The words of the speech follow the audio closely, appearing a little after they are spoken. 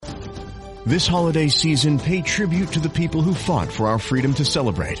This holiday season, pay tribute to the people who fought for our freedom to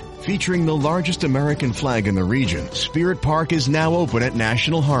celebrate. Featuring the largest American flag in the region, Spirit Park is now open at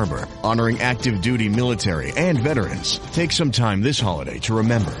National Harbor, honoring active duty military and veterans. Take some time this holiday to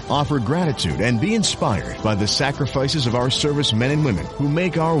remember, offer gratitude, and be inspired by the sacrifices of our servicemen and women who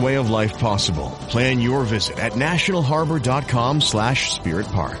make our way of life possible. Plan your visit at nationalharbor.com/Spirit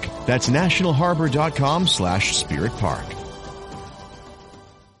Park. That's nationalharbor.com/Spirit Park.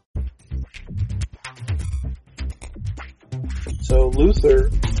 So Luther,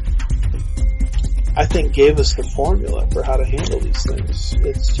 I think, gave us the formula for how to handle these things.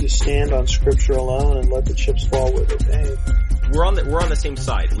 It's you stand on Scripture alone and let the chips fall where they may. We're on the same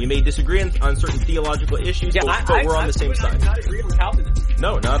side. We may disagree on certain theological issues, but we're on the same side. I'm not agreeing with Calvinism.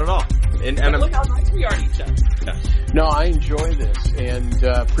 No, not at all. And look how nice we are to each other. Yeah. No, I enjoy this and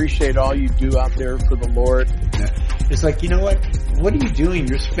appreciate all you do out there for the Lord. It's like, you know what? What are you doing?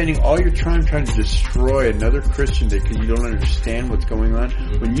 You're spending all your time trying to destroy another Christian day because you don't understand what's going on,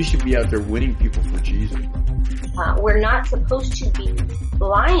 when you should be out there winning people for Jesus. We're not supposed to be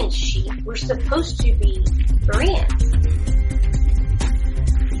blind sheep. We're supposed to be Bereans.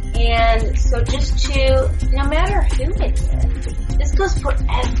 And so just to, no matter who it is, this goes for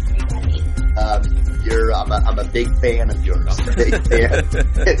everybody. I'm a big fan of yours. Big fan.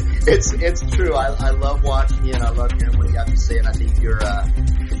 It's true. I love watching you and I love hearing what you have to say, and I think you're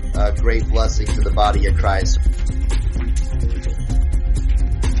a great blessing to the body of Christ.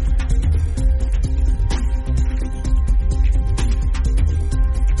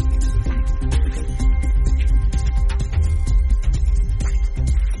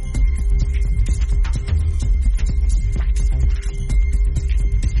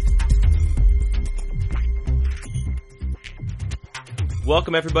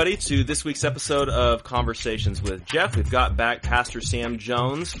 Welcome, everybody, to this week's episode of Conversations with Jeff. We've got back Pastor Sam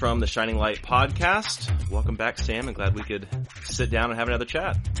Jones from the Shining Light podcast. Welcome back, Sam. I'm glad we could sit down and have another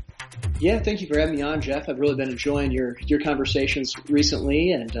chat. Yeah, thank you for having me on, Jeff. I've really been enjoying your conversations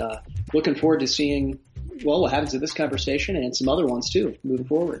recently, and looking forward to seeing what happens in this conversation and some other ones too, moving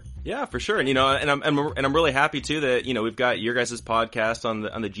forward. Yeah, for sure. And I'm really happy too that we've got your guys' podcast on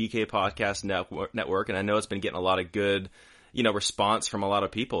the GK Podcast Network, and I know it's been getting a lot of good response from a lot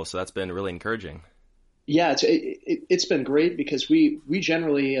of people. So that's been really encouraging. Yeah, it's been great because we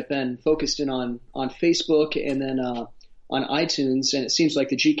generally have been focused in on Facebook and then on iTunes, and it seems like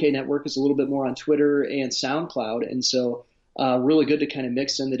the GK network is a little bit more on Twitter and SoundCloud. And so really good to kind of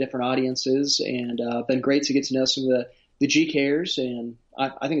mix in the different audiences, and been great to get to know some of the GKers, and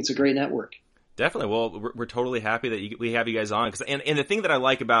I think it's a great network. Definitely. Well, we're totally happy that we have you guys on. And the thing that I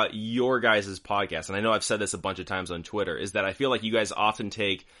like about your guys' podcast, and I know I've said this a bunch of times on Twitter, is that I feel like you guys often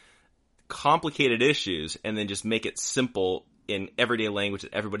take complicated issues and then just make it simple in everyday language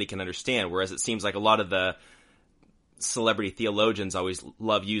that everybody can understand. Whereas it seems like a lot of the celebrity theologians always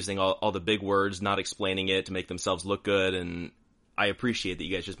love using all the big words, not explaining it to make themselves look good. And I appreciate that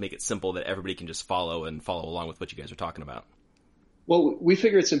you guys just make it simple that everybody can just follow along with what you guys are talking about. Well, we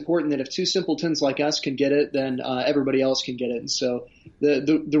figure it's important that if two simpletons like us can get it, then everybody else can get it. And so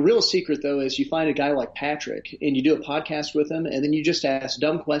the real secret, though, is you find a guy like Patrick and you do a podcast with him, and then you just ask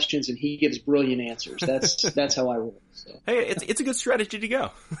dumb questions and he gives brilliant answers. That's how I roll. So. Hey, it's a good strategy to go.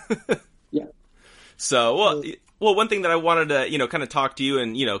 Yeah. So, well, one thing that I wanted to, kind of talk to you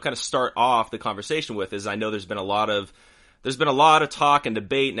and, kind of start off the conversation with is I know there's been a lot of talk and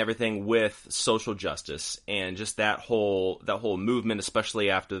debate and everything with social justice and just that whole movement,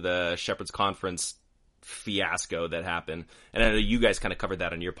 especially after the Shepherd's Conference fiasco that happened. And I know you guys kind of covered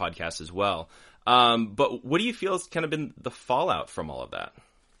that on your podcast as well. But what do you feel has kind of been the fallout from all of that?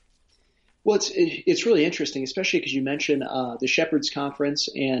 Well, it's really interesting, especially because you mentioned the Shepherd's Conference,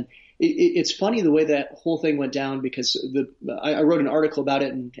 and it's funny the way that whole thing went down, because I wrote an article about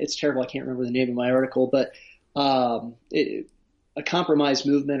it, and it's terrible. I can't remember the name of my article, but a compromise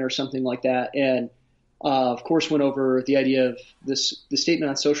movement or something like that, and of course went over the idea of the statement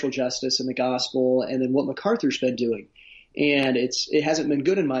on social justice and the gospel, and then what MacArthur's been doing, and it hasn't been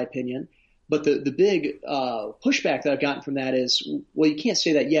good in my opinion. But the big pushback that I've gotten from that is, well, you can't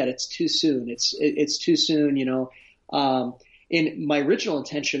say that yet. It's too soon. It's too soon, And my original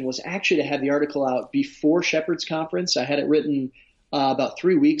intention was actually to have the article out before Shepherd's Conference. I had it written about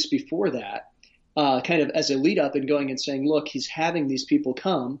 3 weeks before that. Kind of as a lead up and going and saying, look, he's having these people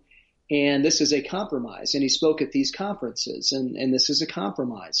come, and this is a compromise. And he spoke at these conferences, and this is a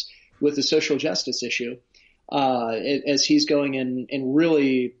compromise with the social justice issue, as he's going and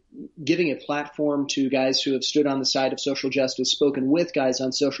really giving a platform to guys who have stood on the side of social justice, spoken with guys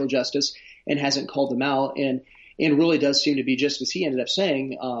on social justice, and hasn't called them out. And and really does seem to be, just as he ended up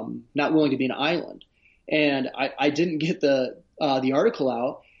saying, not willing to be an island. And I didn't get the article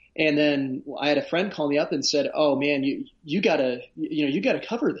out. And then I had a friend call me up and said, "Oh man, you gotta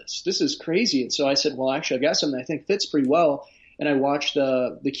cover this. This is crazy." And so I said, "Well, actually, I've got something I think fits pretty well." And I watched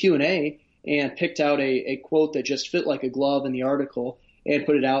the Q&A and picked out a quote that just fit like a glove in the article and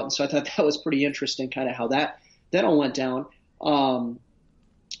put it out. And so I thought that was pretty interesting, kind of how that all went down.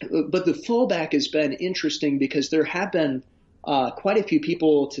 But the fallback has been interesting because there have been quite a few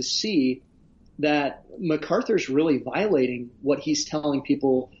people to see that MacArthur's really violating what he's telling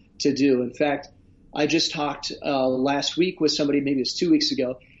people to do. In fact, I just talked last week with somebody, maybe it was 2 weeks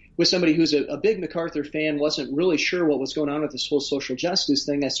ago, with somebody who's a big MacArthur fan, wasn't really sure what was going on with this whole social justice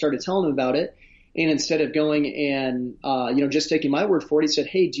thing. I started telling him about it, and instead of going and just taking my word for it, he said,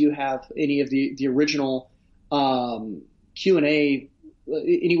 "Hey, do you have any of the original Q&A,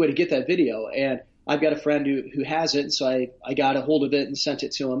 any way to get that video?" And I've got a friend who has it, so I got a hold of it and sent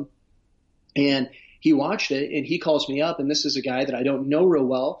it to him. And he watched it, and he calls me up, and this is a guy that I don't know real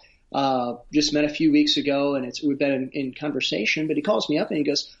well, just met a few weeks ago, and we've been in conversation, but he calls me up and he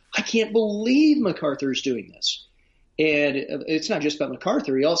goes, "I can't believe MacArthur's doing this." And it's not just about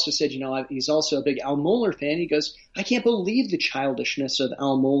MacArthur. He also said, he's also a big Al Mohler fan. He goes, "I can't believe the childishness of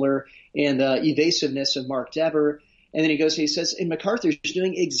Al Mohler and the evasiveness of Mark Dever." And then he says, and MacArthur's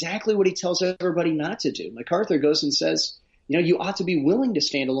doing exactly what he tells everybody not to do. MacArthur goes and says, you ought to be willing to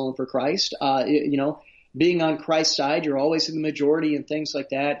stand alone for Christ. Being on Christ's side, you're always in the majority and things like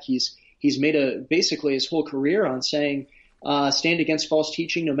that. He's made basically his whole career on saying, stand against false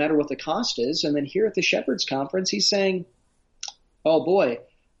teaching no matter what the cost is. And then here at the Shepherds Conference, he's saying, "Oh boy,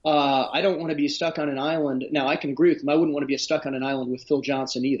 I don't want to be stuck on an island." Now I can agree with him. I wouldn't want to be stuck on an island with Phil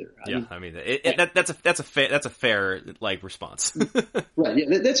Johnson either. That's a fair like response. Right.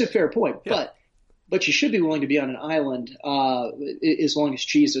 Yeah, that's a fair point. Yeah. But you should be willing to be on an island as long as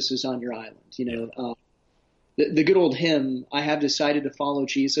Jesus is on your island. The good old hymn, "I have decided to follow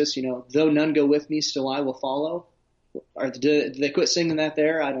Jesus, though none go with me, still I will follow." Or did they quit singing that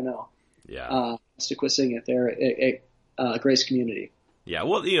there? I don't know. Yeah. To quit singing it there at Grace Community. Yeah,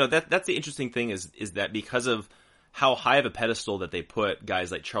 well, that's the interesting thing is that because of how high of a pedestal that they put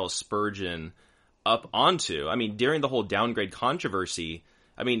guys like Charles Spurgeon up onto, I mean, during the whole downgrade controversy,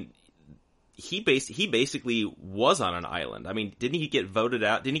 I mean, he basically was on an island. I mean, didn't he get voted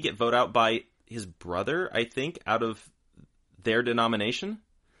out? Didn't he get voted out by his brother, I think, out of their denomination?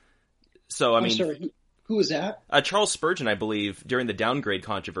 So, I'm sorry, who was that? Charles Spurgeon, I believe, during the downgrade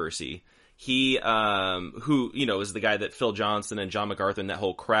controversy. He, who, is the guy that Phil Johnson and John MacArthur and that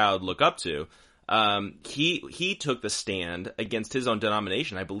whole crowd look up to. He took the stand against his own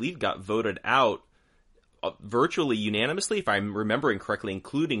denomination. I believe got voted out virtually unanimously, if I'm remembering correctly,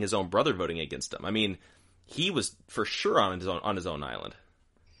 including his own brother voting against him. I mean, he was for sure on his own island.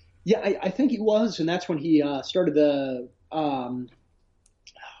 Yeah, I think he was, and that's when he started the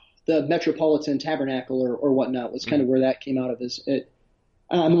Metropolitan Tabernacle or whatnot. Was kind of where that came out of his.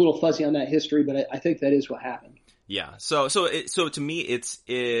 I'm a little fuzzy on that history, but I think that is what happened. Yeah. So to me, it's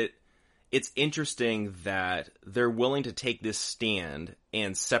interesting that they're willing to take this stand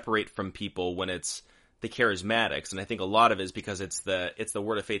and separate from people when it's the charismatics, and I think a lot of it is because it's the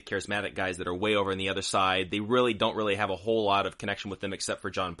Word of Faith charismatic guys that are way over on the other side. They really don't have a whole lot of connection with them except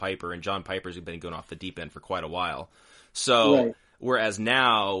for John Piper, and John Piper's been going off the deep end for quite a while. So right. Whereas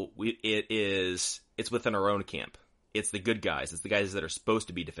now it's within our own camp. It's the good guys. It's the guys that are supposed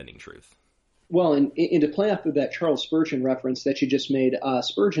to be defending truth. Well, and to play off of that Charles Spurgeon reference that you just made,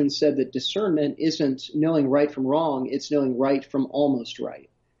 Spurgeon said that discernment isn't knowing right from wrong; it's knowing right from almost right.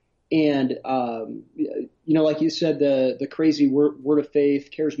 And, like you said, the crazy word of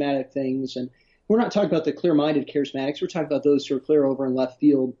faith, charismatic things, and we're not talking about the clear-minded charismatics. We're talking about those who are clear over in left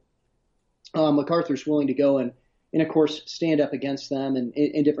field. MacArthur's willing to go and of course, stand up against them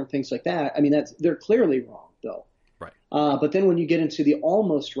and different things like that. I mean, they're clearly wrong, though. Right. But then when you get into the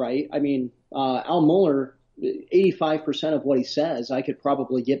almost right, I mean, Al Mohler, 85% of what he says, I could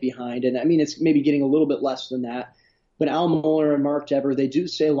probably get behind. And I mean, it's maybe getting a little bit less than that. But Al Mohler and Mark Dever, they do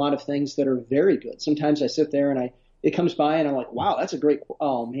say a lot of things that are very good. Sometimes I sit there and it comes by and I'm like, wow, that's a great,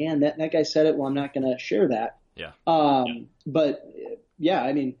 oh man, that guy said it. Well, I'm not going to share that. Yeah. But yeah,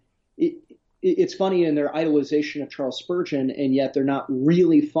 I mean, it's funny in their idolization of Charles Spurgeon, and yet they're not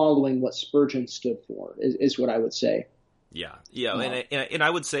really following what Spurgeon stood for, is what I would say. Yeah. Yeah. And I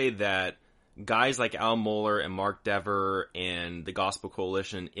would say that guys like Al Mohler and Mark Dever and the Gospel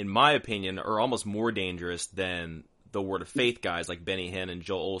Coalition, in my opinion, are almost more dangerous than the Word of Faith guys like Benny Hinn and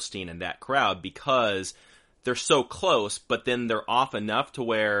Joel Osteen and that crowd, because they're so close, but then they're off enough to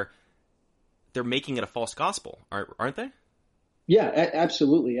where they're making it a false gospel, aren't they? Yeah,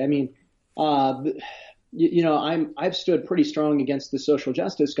 absolutely. I mean, I've stood pretty strong against the social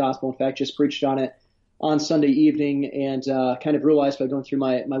justice gospel. In fact, just preached on it on Sunday evening, and kind of realized by going through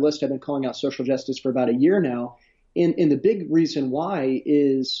my list, I've been calling out social justice for about a year now. And the big reason why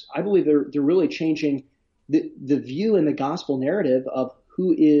is I believe they're really changing the view in the gospel narrative of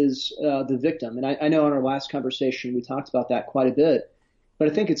who is the victim. And I know in our last conversation we talked about that quite a bit, but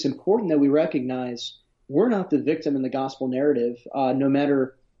I think it's important that we recognize we're not the victim in the gospel narrative. No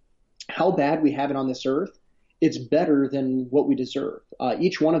matter how bad we have it on this earth, it's better than what we deserve.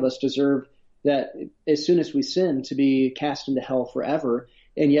 Each one of us deserve that as soon as we sin to be cast into hell forever.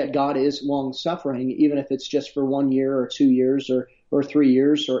 And yet God is long suffering, even if it's just for 1 year or 2 years or 3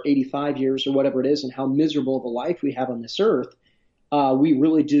 years or 85 years or whatever it is, and how miserable of a life we have on this earth. We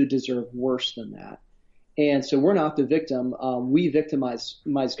really do deserve worse than that. And so we're not the victim. We victimize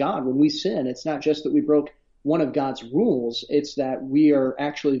God when we sin. It's not just that we broke one of God's rules. It's that we are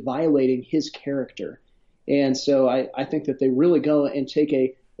actually violating his character. And so I think that they really go and take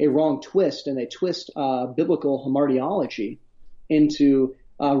a wrong twist, and they twist biblical hamartiology into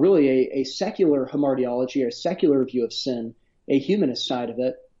really a secular hamartiology, or a secular view of sin, a humanist side of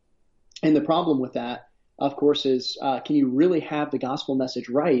it. And the problem with that, of course, is can you really have the gospel message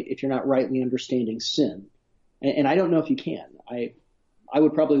right if you're not rightly understanding sin? And I don't know if you can. I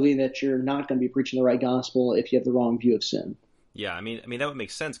would probably lean that you're not going to be preaching the right gospel if you have the wrong view of sin. Yeah, I mean that would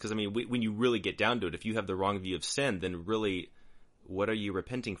make sense, because when you really get down to it, if you have the wrong view of sin, then really, what are you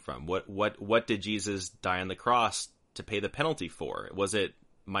repenting from? What did Jesus die on the cross to pay the penalty for? Was it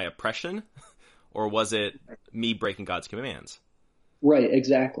my oppression, or was it me breaking God's commands? Right,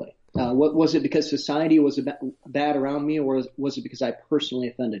 exactly. What was it, because society was bad around me, or was it because I personally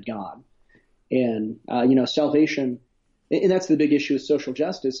offended God? And salvation, and that's the big issue with social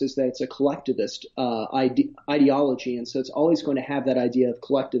justice, is that it's a collectivist ideology, and so it's always going to have that idea of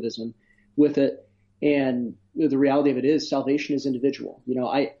collectivism with it. And the reality of it is, salvation is individual.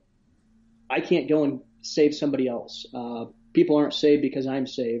 I can't go and save somebody else. People aren't saved because I'm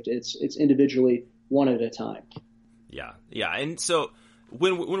saved. It's individually, one at a time. Yeah. And so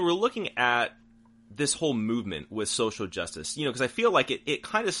when we're looking at this whole movement with social justice, because I feel like it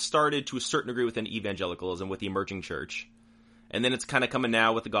kind of started to a certain degree within evangelicalism with the emerging church, and then it's kind of coming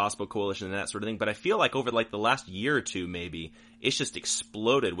now with the Gospel Coalition and that sort of thing. But I feel like over the last year or two, maybe, it's just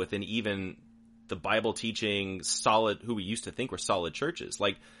exploded within even the Bible teaching solid, who we used to think were solid churches.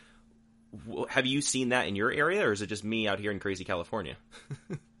 Like, have you seen that in your area, or is it just me out here in crazy California?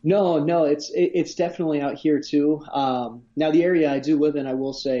 No, it's definitely out here too. Now the area I do live in, I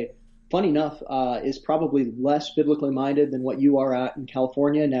will say, funny enough, is probably less biblically minded than what you are at in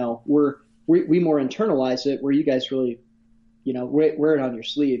California. Now we more internalize it, where you guys really, wear it on your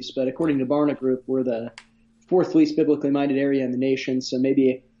sleeves. But according to Barna Group, we're the fourth least biblically minded area in the nation. So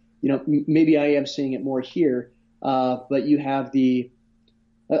maybe I am seeing it more here. But you have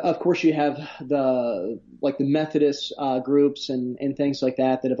of course, you have the Methodist groups and things like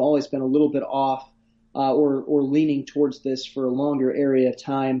that have always been a little bit off or leaning towards this for a longer area of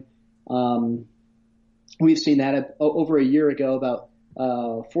time. We've seen that over a year ago, about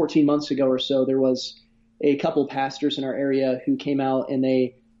 14 months ago or so. There was a couple pastors in our area who came out, and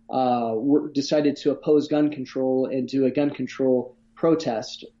they decided to oppose gun control and do a gun control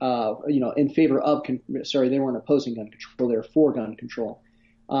protest, in favor of. They weren't opposing gun control; they were for gun control.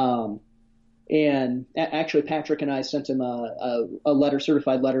 And actually, Patrick and I sent him a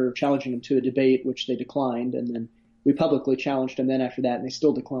certified letter challenging him to a debate, which they declined, and then we publicly challenged him then after that, and they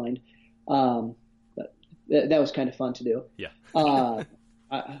still declined. But that was kind of fun to do. Yeah.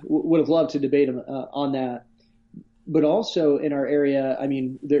 I would have loved to debate him on that. But also in our area,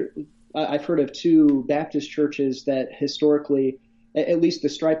 I've heard of two Baptist churches that historically, at least the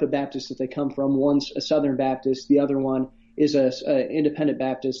stripe of Baptists that they come from, one's a Southern Baptist, the other one is a independent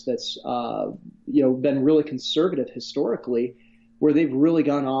Baptist that's been really conservative historically, where they've really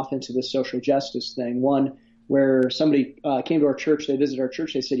gone off into the social justice thing. One where somebody came to our church, they visited our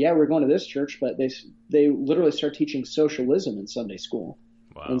church, they said, "Yeah, we're going to this church," but they literally start teaching socialism in Sunday school.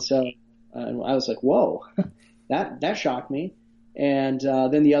 Wow. And so I was like, "Whoa, that shocked me." And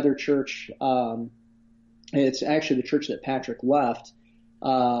then the other church, it's actually the church that Patrick left,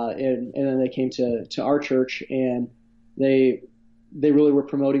 and then they came to our church, and they really were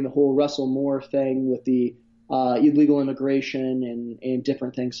promoting the whole Russell Moore thing with the illegal immigration and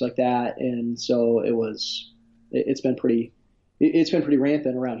different things like that. And so it's been pretty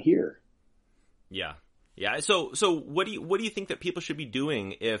rampant around here. Yeah. So what do you think that people should be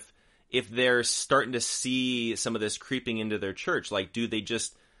doing if they're starting to see some of this creeping into their church? Like, do they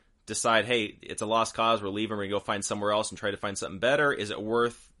just decide, hey, it's a lost cause, we're leaving, we're going to go find somewhere else and try to find something better? Is it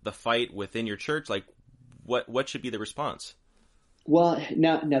worth the fight within your church? Like, what should be the response? Well,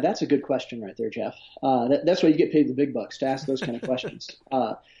 now that's a good question right there, Jeff. That's why you get paid the big bucks, to ask those kind of questions.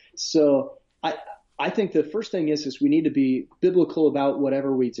 So I think the first thing is we need to be biblical about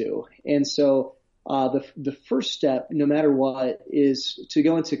whatever we do. And so the first step, no matter what, is to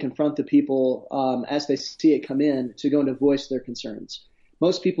go and to confront the people as they see it come in, to go and to voice their concerns.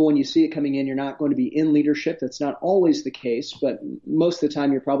 Most people, when you see it coming in, you're not going to be in leadership. That's not always the case, but most of the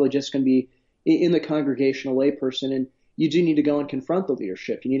time you're probably just going to be in the congregational layperson, and you do need to go and confront the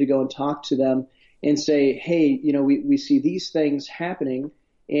leadership. You need to go and talk to them and say, hey, we see these things happening,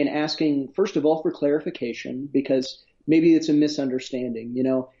 and asking, first of all, for clarification, because maybe it's a misunderstanding.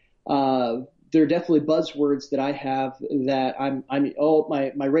 There are definitely buzzwords that I have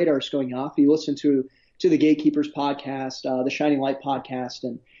that my radar is going off. You listen to the Gatekeepers podcast, the Shining Light podcast,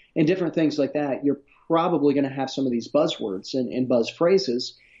 and different things like that. You're probably going to have some of these buzzwords and buzz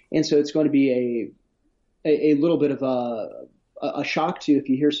phrases. And so it's going to be a little bit of a shock to you if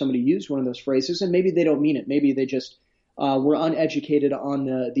you hear somebody use one of those phrases, and maybe they don't mean it. Maybe they just were uneducated on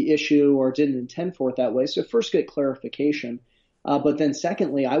the issue or didn't intend for it that way. So first get clarification. But then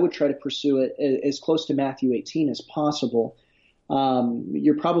secondly, I would try to pursue it as close to Matthew 18 as possible.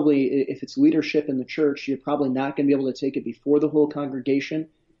 You're probably, if it's leadership in the church, you're probably not going to be able to take it before the whole congregation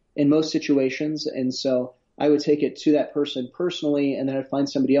in most situations. And so I would take it to that person personally, and then I'd find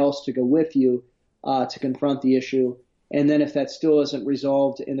somebody else to go with you to confront the issue. And then if that still isn't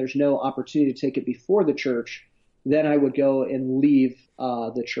resolved and there's no opportunity to take it before the church, then I would go and leave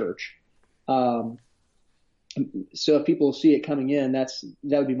the church. So if people see it coming in, that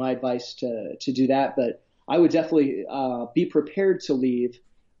would be my advice to do that. But I would definitely be prepared to leave,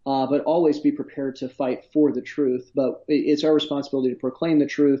 but always be prepared to fight for the truth. But it's our responsibility to proclaim the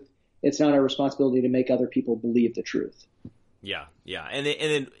truth. It's not our responsibility to make other people believe the truth. Yeah.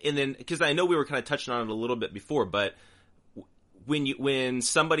 And then, because I know we were kind of touching on it a little bit before, but when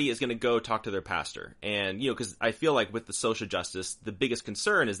somebody is going to go talk to their pastor, and, because I feel like with the social justice, the biggest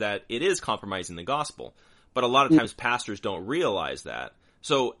concern is that it is compromising the gospel. But a lot of times pastors don't realize that.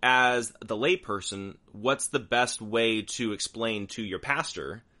 So as the layperson, what's the best way to explain to your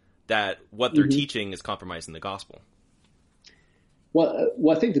pastor that what they're teaching is compromising the gospel? Well,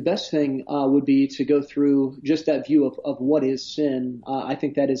 I think the best thing would be to go through just that view of what is sin. I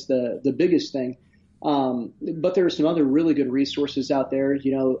think that is the biggest thing. But there are some other really good resources out there.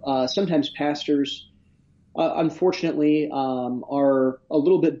 Sometimes pastors, unfortunately, are a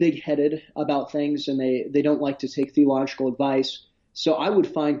little bit big-headed about things, and they don't like to take theological advice. So I would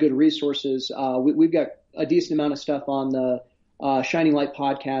find good resources. We've got a decent amount of stuff on the Shining Light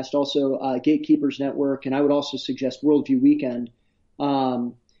podcast, also Gatekeepers Network, and I would also suggest Worldview Weekend,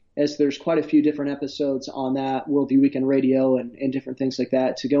 as there's quite a few different episodes on that, Worldview Weekend Radio and different things like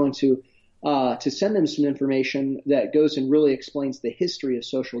that, to go into to send them some information that goes and really explains the history of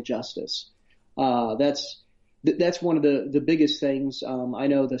social justice. That's one of the biggest things. I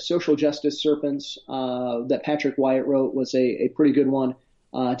know the Social Justice Serpents that Patrick Wyatt wrote was a pretty good one,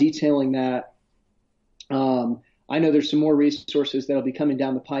 detailing that. I know there's some more resources that'll be coming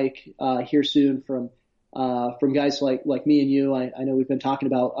down the pike here soon from guys like me and you. I know we've been talking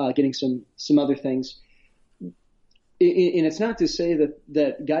about getting some other things. And it's not to say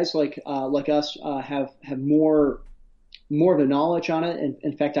that guys like us have more of a knowledge on it. And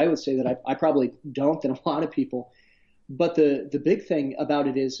in fact, I would say that I probably don't than a lot of people. But the big thing about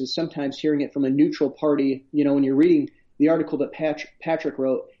it is sometimes hearing it from a neutral party. When you're reading the article that Patrick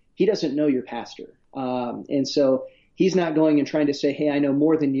wrote, he doesn't know your pastor. And so he's not going and trying to say, hey, I know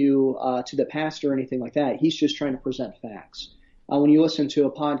more than you to the pastor or anything like that. He's just trying to present facts. When you listen to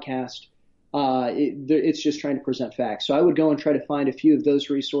a podcast, it's just trying to present facts. So I would go and try to find a few of those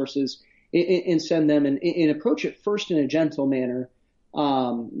resources and send them and approach it first in a gentle manner.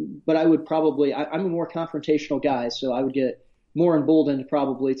 But I would probably, I'm a more confrontational guy, so I would get more emboldened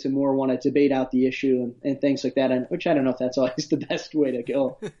probably to more want to debate out the issue and things like that, which I don't know if that's always the best way to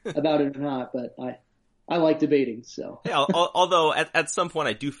go about it or not, but I like debating, so. Yeah, although at some point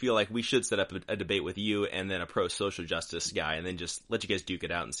I do feel like we should set up a debate with you and then a pro-social justice guy and then just let you guys duke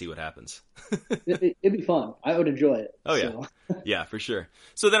it out and see what happens. It'd be fun. I would enjoy it. Oh, yeah. So. Yeah, for sure.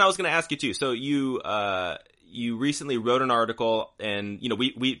 So then I was going to ask you too. So you recently wrote an article and,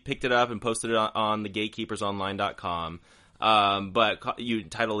 we picked it up and posted it on the gatekeepersonline.com, but you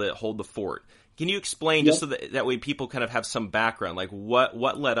titled it Hold the Fort. Can you explain, just so that way people kind of have some background, like what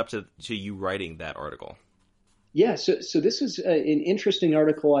led up to you writing that article? Yeah, so this is an interesting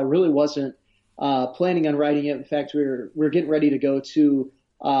article. I really wasn't planning on writing it. In fact, we're getting ready to go to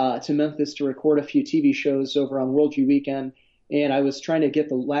to Memphis to record a few TV shows over on Worldview Weekend. And I was trying to get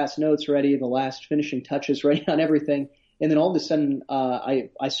the last notes ready, the last finishing touches ready on everything. And then all of a sudden,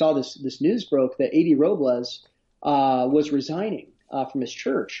 I saw this news broke that A.D. Robles was resigning from his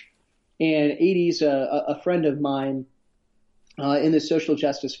church. And A.D.'s a friend of mine in the social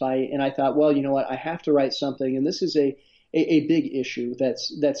justice fight. And I thought, well, you know what? I have to write something. And this is a big issue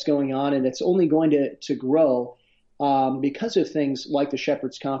that's going on, and it's only going to grow because of things like the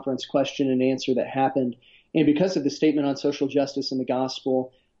Shepherd's Conference question and answer that happened, and because of the statement on social justice and the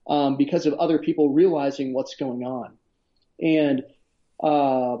gospel, because of other people realizing what's going on. And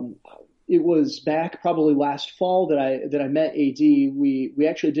it was back probably last fall that I met AD. We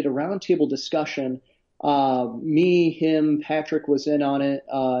actually did a roundtable discussion. Me, him, Patrick was in on it,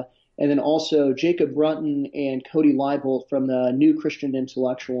 and then also Jacob Brunton and Cody Leibold from the New Christian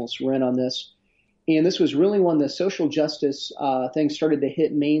Intellectuals were in on this. And this was really when the social justice thing started to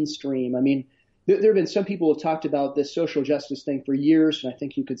hit mainstream. I mean, there have been some people who have talked about this social justice thing for years, and I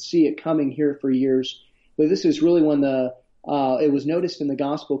think you could see it coming here for years. But this is really when it was noticed in the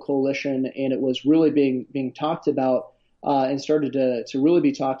Gospel Coalition, and it was really being talked about and started to really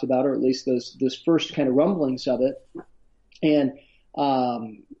be talked about, or at least those first kind of rumblings of it. And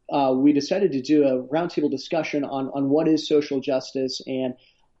we decided to do a roundtable discussion on what is social justice and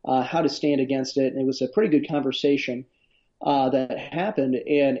how to stand against it. And it was a pretty good conversation that happened.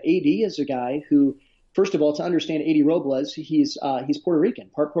 And AD is a guy who, first of all, to understand AD Robles, he's Puerto Rican,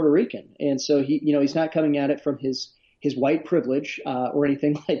 part Puerto Rican. And so he's not coming at it from his white privilege or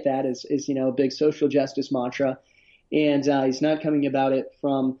anything like that is a big social justice mantra. And he's not coming about it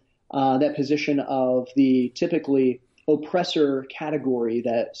from that position of the typically oppressor category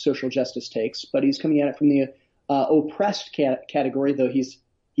that social justice takes, but he's coming at it from the oppressed category, though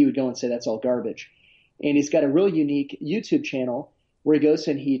he would go and say that's all garbage. And he's got a real unique YouTube channel where he goes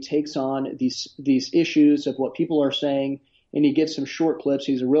and he takes on these issues of what people are saying, and he gives some short clips.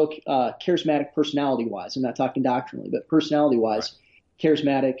 He's a real charismatic personality-wise. I'm not talking doctrinally, but personality-wise, right.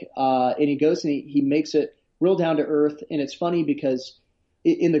 Charismatic. And he goes and he makes it real down to earth. And it's funny because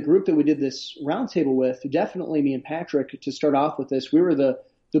in the group that we did this roundtable with, definitely me and Patrick, to start off with this, we were the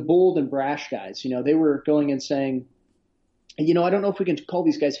bold and brash guys. They were going and saying, I don't know if we can call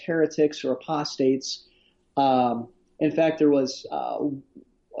these guys heretics or apostates. In fact, there was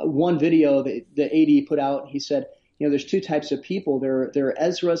one video that AD put out. He said, there's two types of people. There are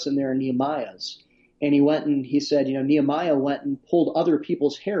Ezras and there are Nehemiahs. And he said, Nehemiah went and pulled other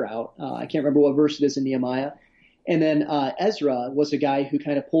people's hair out. I can't remember what verse it is in Nehemiah. And then Ezra was a guy who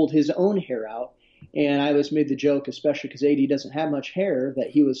kind of pulled his own hair out. And I always made the joke, especially because AD doesn't have much hair, that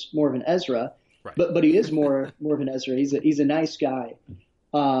he was more of an Ezra. Right. But he is more of an Ezra. He's a nice guy.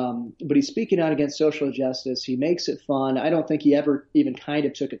 But he's speaking out against social justice. He makes it fun. I don't think he ever even kind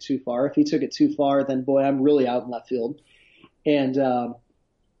of took it too far. If he took it too far, then boy, I'm really out in left field. And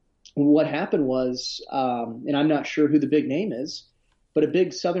what happened was, and I'm not sure who the big name is, but a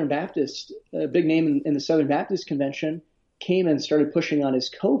big Southern Baptist, a big name in the Southern Baptist Convention, came and started pushing on his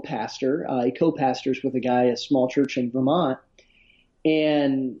co-pastor. He co-pastors with a small church in Vermont,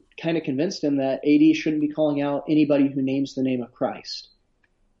 and kind of convinced him that AD shouldn't be calling out anybody who names the name of Christ.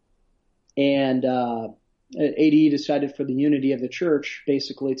 And AD decided for the unity of the church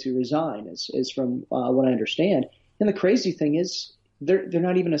basically to resign, is from what I understand. And the crazy thing is, they're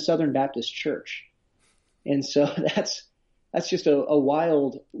not even a Southern Baptist church, and so that's just a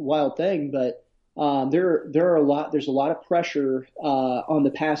wild thing. But there's a lot of pressure on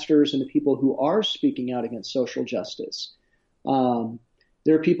the pastors and the people who are speaking out against social justice.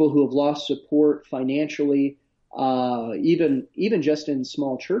 There are people who have lost support financially, even just in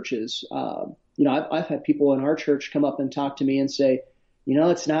small churches. I've had people in our church come up and talk to me and say,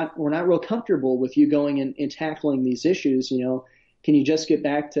 we're not real comfortable with you going and tackling these issues. Can you just get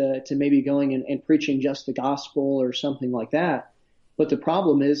back to maybe going and preaching just the gospel or something like that? But the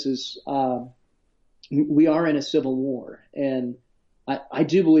problem is we are in a civil war, and I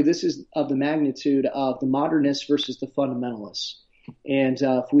do believe this is of the magnitude of the modernists versus the fundamentalists. And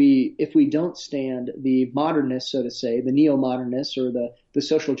if we don't stand, the modernists, so to say, the neo-modernists or the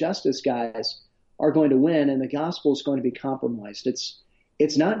social justice guys are going to win, and the gospel is going to be compromised.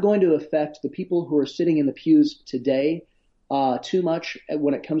 It's not going to affect the people who are sitting in the pews today too much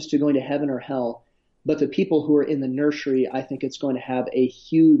when it comes to going to heaven or hell, but the people who are in the nursery, I think it's going to have a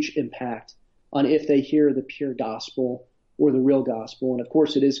huge impact on if they hear the pure gospel or the real gospel. And of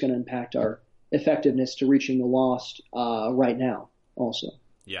course, it is going to impact our effectiveness to reaching the lost right now also.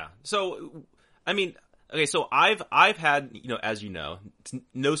 Yeah. So, I mean, okay, so I've had, as you know, it's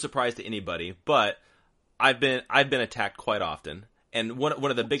no surprise to anybody, but I've been attacked quite often. And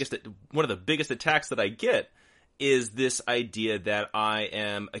one of the biggest attacks that I get is this idea that I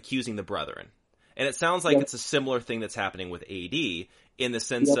am accusing the brethren. And it sounds like it's a similar thing that's happening with AD in the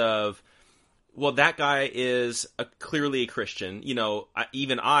sense of, well, that guy is clearly a Christian. You know,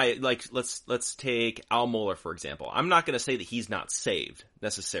 even I, like, let's take Al Mohler, for example. I'm not going to say that he's not saved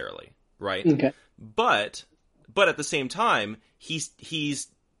necessarily, right? Okay. But at the same time, he's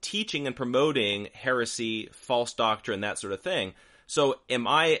teaching and promoting heresy, false doctrine, that sort of thing. So am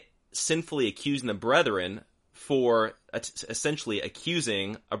I sinfully accusing the brethren for essentially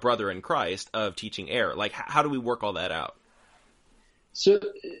accusing a brother in Christ of teaching error? Like, how do we work all that out? So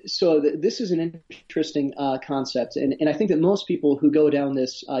this is an interesting concept, and I think that most people who go down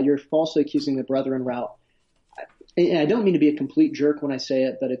this you're falsely accusing the brethren route, and I don't mean to be a complete jerk when I say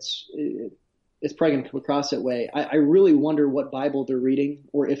it, but it's probably going to come across that way. I really wonder what Bible they're reading,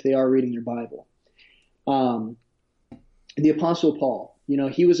 or if they are reading their Bible. The Apostle Paul, you know,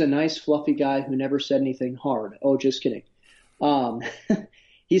 he was a nice, fluffy guy who never said anything hard. Oh, just kidding.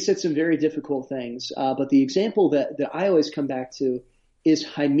 He said some very difficult things, but the example that I always come back to is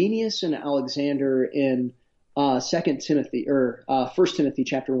Hymenaeus and Alexander in 2 Timothy, or 1 Timothy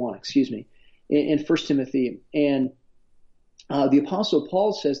chapter 1, in 1 Timothy. And the Apostle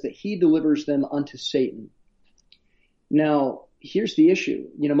Paul says that he delivers them unto Satan. Now, here's the issue.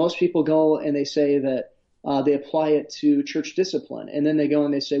 You know, most people go and they say that they apply it to church discipline, and then they go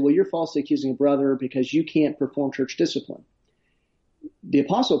and they say, well, you're falsely accusing a brother because you can't perform church discipline. The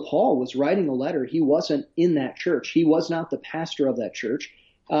Apostle Paul was writing a letter. He wasn't in that church. He was not the pastor of that church.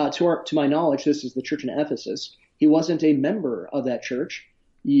 To my knowledge, this is the church in Ephesus. He wasn't a member of that church.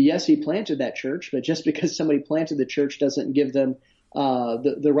 Yes, he planted that church, but just because somebody planted the church doesn't give them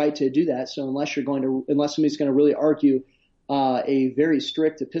the right to do that. So unless somebody's going to really argue a very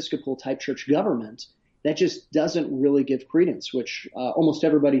strict Episcopal type church government, that just doesn't really give credence, which almost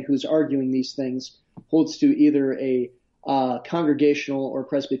everybody who's arguing these things holds to either a congregational or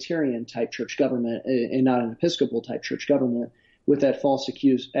Presbyterian type church government, and not an Episcopal type church government with that false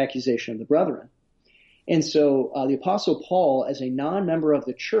accusation of the brethren. And so the Apostle Paul, as a non-member of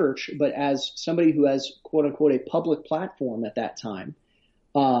the church, but as somebody who has, quote unquote, a public platform at that time,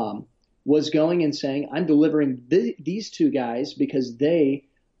 was going and saying, I'm delivering these two guys because they,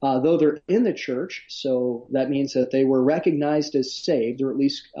 though they're in the church, so that means that they were recognized as saved, or at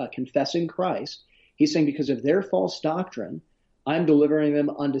least confessing Christ. He's saying because of their false doctrine, I'm delivering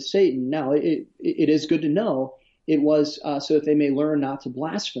them unto Satan. Now, it is good to know it was so that they may learn not to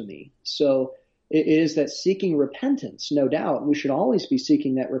blaspheme. So it is that seeking repentance, no doubt. We should always be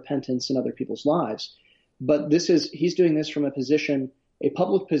seeking that repentance in other people's lives. But he's doing this from a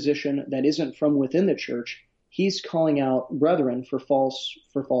public position that isn't from within the church. He's calling out brethren for false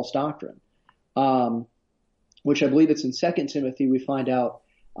doctrine, which I believe it's in 2 Timothy we find out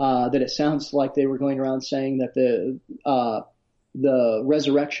that it sounds like they were going around saying that the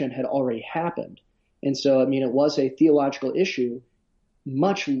resurrection had already happened. And so, I mean, it was a theological issue,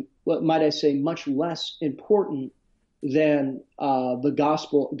 much less important than the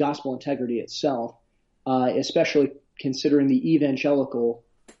gospel integrity itself, especially considering the evangelical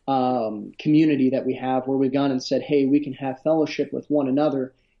community that we have, where we've gone and said, hey, we can have fellowship with one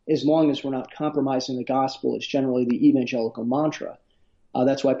another as long as we're not compromising the gospel. It's generally the evangelical mantra.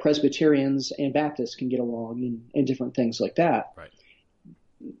 That's why Presbyterians and Baptists can get along and different things like that. Right.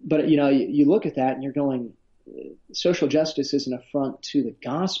 But, you know, you look at that and you're going, social justice is an affront to the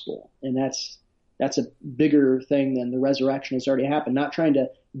gospel, and that's a bigger thing than the resurrection has already happened. Not trying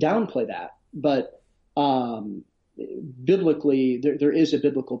to downplay that, but biblically, there is a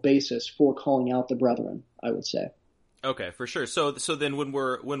biblical basis for calling out the brethren, I would say. Okay, for sure. So then when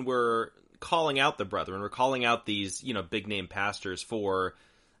we're calling out the brethren, we're calling out these, you know, big name pastors for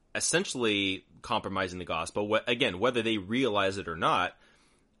essentially compromising the gospel. Again, whether they realize it or not,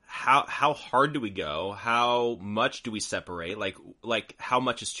 how hard do we go? How much do we separate? Like how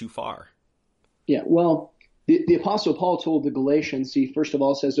much is too far? Yeah, well, the Apostle Paul told the Galatians, he first of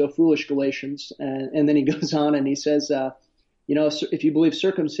all says, "Oh, foolish Galatians," and then he goes on and he says, you know, if you believe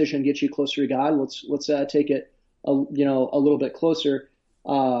circumcision gets you closer to God, let's take it, a little bit closer.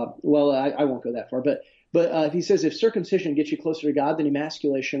 Well, I won't go that far, but if he says if circumcision gets you closer to God, then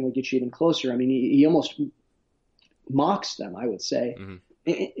emasculation will get you even closer. I mean, he almost mocks them, I would say. Mm-hmm.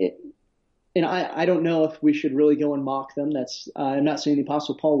 And I don't know if we should really go and mock them. I'm not saying the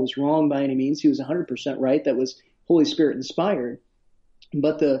Apostle Paul was wrong by any means. He was 100% right. That was Holy Spirit inspired.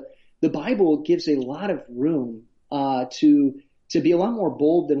 But the Bible gives a lot of room to be a lot more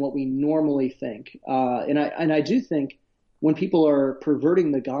bold than what we normally think. And I do think when people are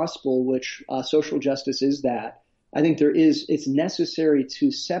perverting the gospel, which social justice is that, I think it's necessary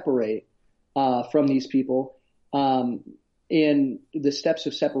to separate from these people. In the steps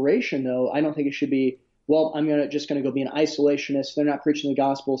of separation, though, I don't think it should be, well, I'm just going to go be an isolationist. They're not preaching the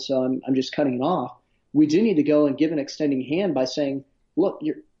gospel, so I'm just cutting it off. We do need to go and give an extending hand by saying, look,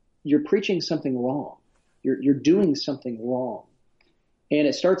 you're preaching something wrong. You're doing something wrong. And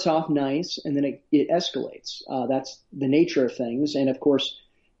it starts off nice, and then it escalates. That's the nature of things. And, of course,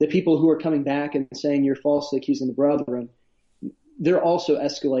 the people who are coming back and saying you're falsely accusing the brethren, they're also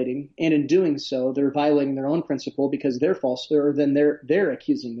escalating. And in doing so, they're violating their own principle because they're false, or then they're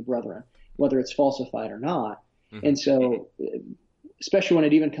accusing the brethren, whether it's falsified or not. Mm-hmm. And so, especially when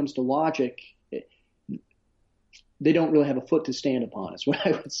it even comes to logic, they don't really have a foot to stand upon, is what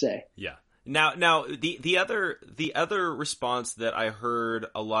I would say. Yeah. Now the other response that I heard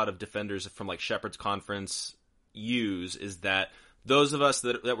a lot of defenders from like Shepherd's Conference use is that those of us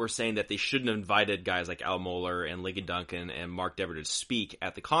that were saying that they shouldn't have invited guys like Al Mohler and Ligon Duncan and Mark Dever to speak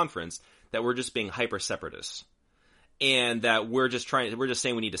at the conference, that we're just being hyper separatists. And that we're just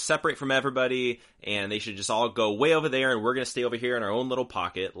saying we need to separate from everybody and they should just all go way over there and we're going to stay over here in our own little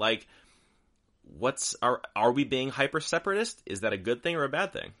pocket. Like, are we being hyper separatist? Is that a good thing or a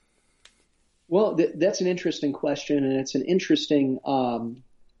bad thing? Well, that's an interesting question, and it's an interesting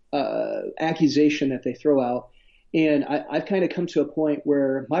accusation that they throw out. And I've kind of come to a point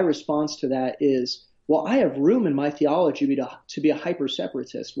where my response to that is, well, I have room in my theology to be a hyper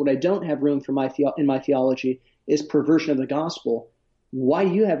separatist. What I don't have room for in my theology is perversion of the gospel. Why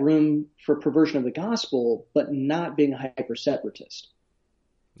do you have room for perversion of the gospel, but not being a hyper separatist?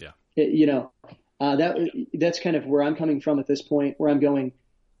 Yeah, that's kind of where I'm coming from at this point, where I'm going,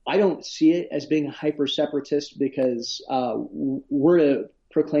 I don't see it as being a hyper separatist because we're to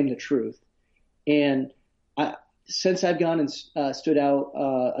proclaim the truth. And since I've gone and stood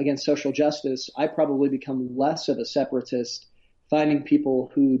out against social justice, I probably become less of a separatist, finding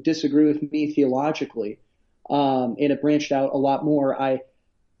people who disagree with me theologically, and have branched out a lot more. I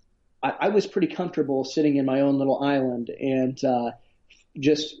was pretty comfortable sitting in my own little island and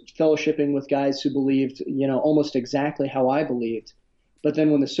just fellowshipping with guys who believed, almost exactly how I believed. But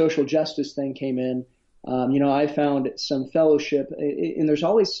then when the social justice thing came in, I found some fellowship, and there's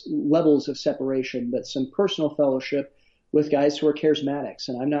always levels of separation, but some personal fellowship with guys who are charismatics,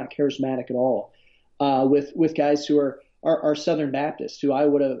 and I'm not charismatic at all. With guys who are Southern Baptists, who I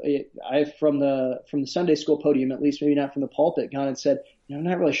from the Sunday school podium, at least maybe not from the pulpit, gone and said, I'm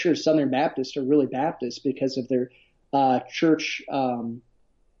not really sure Southern Baptists are really Baptists because of their church and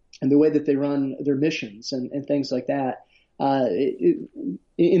the way that they run their missions and things like that.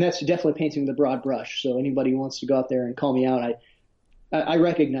 And that's definitely painting the broad brush. So anybody who wants to go out there and call me out, I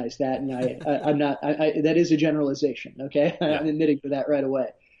recognize that, and I'm not. That is a generalization. Okay, yeah. I'm admitting to that right away.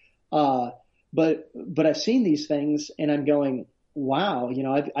 But I've seen these things, and I'm going, wow.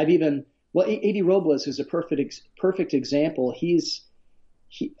 I've even A.D. Robles is a perfect example. He is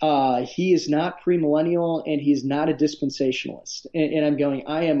not premillennial, and he's not a dispensationalist. And I'm going,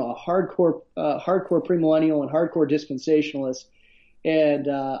 I am a hardcore premillennial and hardcore dispensationalist, and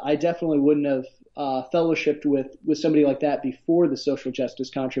I definitely wouldn't have fellowshipped with somebody like that before the social justice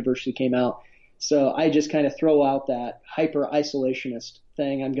controversy came out. So I just kind of throw out that hyper isolationist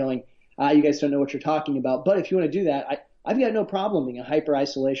thing. I'm going, you guys don't know what you're talking about. But if you want to do that, I've got no problem being a hyper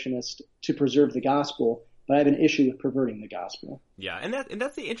isolationist to preserve the gospel. But I have an issue with perverting the gospel. Yeah, and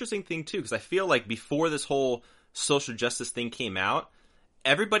that's the interesting thing too, because I feel like before this whole social justice thing came out,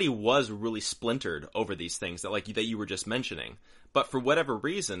 everybody was really splintered over these things that you were just mentioning. But for whatever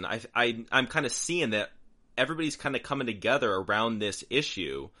reason, I'm kind of seeing that everybody's kind of coming together around this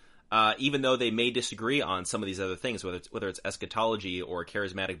issue, even though they may disagree on some of these other things, whether it's eschatology or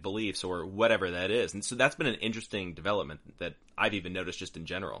charismatic beliefs or whatever that is. And so that's been an interesting development that I've even noticed just in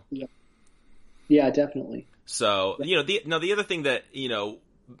general. Yeah. Yeah, definitely. So, the other thing that,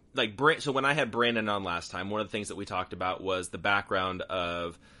 so when I had Brandon on last time, one of the things that we talked about was the background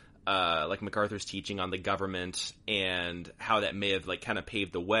of, MacArthur's teaching on the government and how that may have, kind of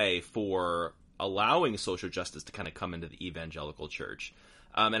paved the way for allowing social justice to kind of come into the evangelical church.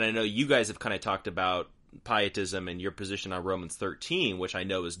 And I know you guys have kind of talked about pietism and your position on Romans 13, which I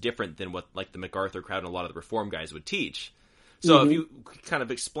know is different than what, the MacArthur crowd and a lot of the Reform guys would teach. So if you kind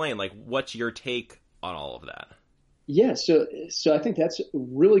of explain, what's your take on all of that? Yeah, so I think that's a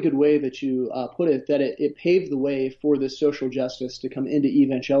really good way that you put it, that it paved the way for this social justice to come into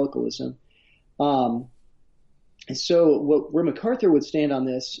evangelicalism. And so where MacArthur would stand on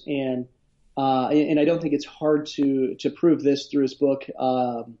this, and I don't think it's hard to prove this through his book,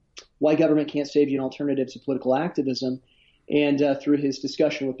 Why Government Can't Save You, an Alternative to Political Activism, and through his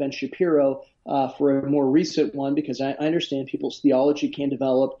discussion with Ben Shapiro, for a more recent one, because I understand people's theology can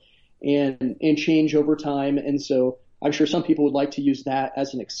develop and change over time. And so I'm sure some people would like to use that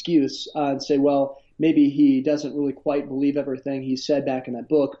as an excuse and say, well, maybe he doesn't really quite believe everything he said back in that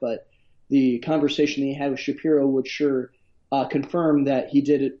book, but the conversation that he had with Shapiro would sure confirm that he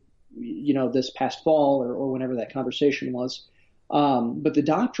did it, this past fall or whenever that conversation was. But the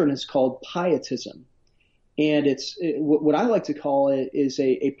doctrine is called pietism. And what I like to call it is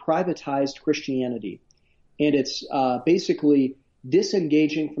a privatized Christianity. And it's basically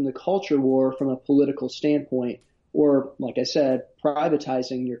disengaging from the culture war from a political standpoint, or, like I said,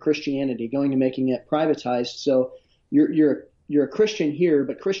 privatizing your Christianity, going and making it privatized. So you're a Christian here,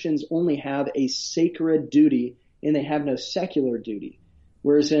 but Christians only have a sacred duty and they have no secular duty.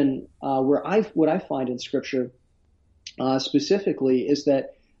 Whereas what I find in Scripture specifically is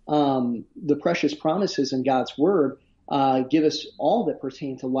that the precious promises in God's Word give us all that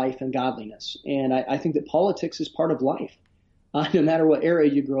pertain to life and godliness. And I think that politics is part of life. No matter what era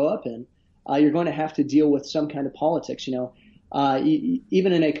you grow up in, you're going to have to deal with some kind of politics.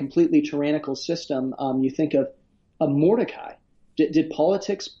 Even in a completely tyrannical system, you think of Mordecai. Did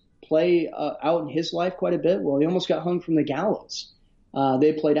politics play out in his life quite a bit? Well, he almost got hung from the gallows.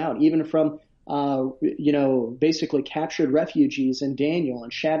 They played out even from basically captured refugees in Daniel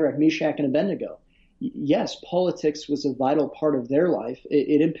and Shadrach, Meshach, and Abednego. Yes, politics was a vital part of their life.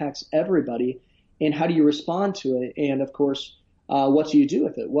 It impacts everybody. And how do you respond to it? And of course, what do you do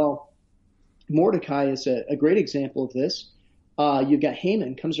with it? Well, Mordecai is a great example of this. You've got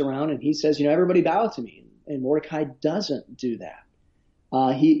Haman comes around and he says, everybody bow to me. And Mordecai doesn't do that.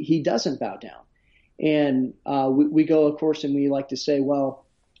 He doesn't bow down. And we go, of course, and we like to say, well,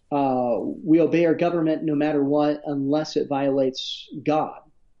 we obey our government no matter what, unless it violates God.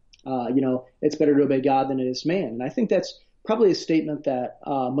 It's better to obey God than it is man. And I think that's probably a statement that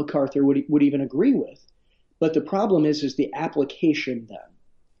MacArthur would even agree with. But the problem is the application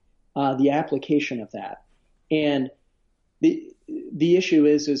then, the application of that. And the issue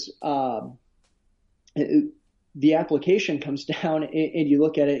is the application comes down and you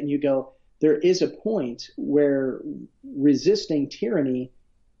look at it and you go, there is a point where resisting tyranny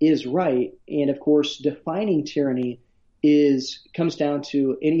is right. And of course, defining tyranny comes down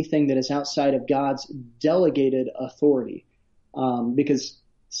to anything that is outside of God's delegated authority. Because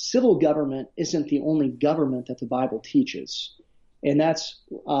civil government isn't the only government that the Bible teaches. And that's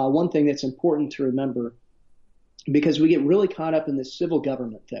one thing that's important to remember, because we get really caught up in this civil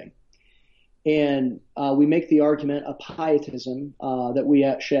government thing. And we make the argument of pietism that we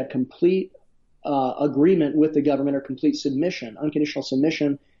should have complete agreement with the government or complete submission, unconditional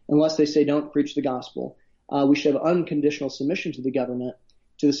submission, unless they say don't preach the gospel. We should have unconditional submission to the government,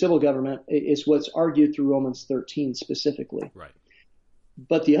 to the civil government. Is what's argued through Romans 13 specifically. Right.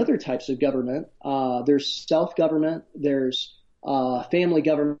 But the other types of government, there's self-government, there's family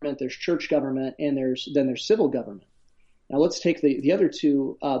government, there's church government, and there's civil government. Now let's take the other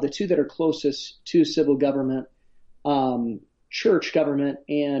two, the two that are closest to civil government, church government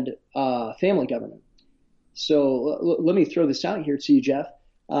and family government. So let me throw this out here to you, Jeff,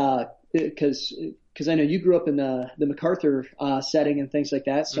 because I know you grew up in the MacArthur setting and things like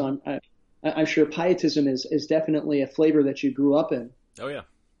that. So I'm sure pietism is definitely a flavor that you grew up in. Oh yeah.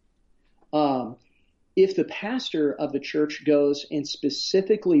 If the pastor of the church goes and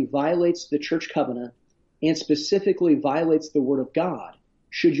specifically violates the church covenant and specifically violates the word of God,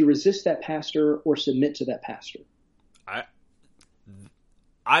 should you resist that pastor or submit to that pastor?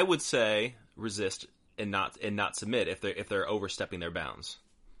 I would say resist and not submit if they're overstepping their bounds.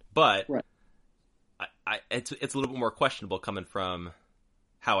 But right. It's a little bit more questionable coming from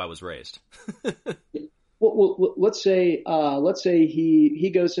how I was raised. Well, let's say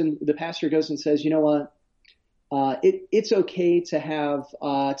he goes and the pastor goes and says, you know what, it's okay to have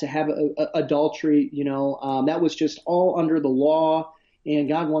adultery. That was just all under the law, and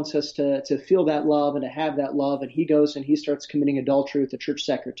God wants us to feel that love and to have that love. And he goes and he starts committing adultery with the church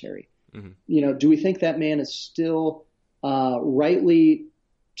secretary. Mm-hmm. Do we think that man is still rightly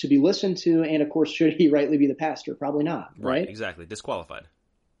to be listened to? And of course, should he rightly be the pastor? Probably not. Right? Exactly. Disqualified.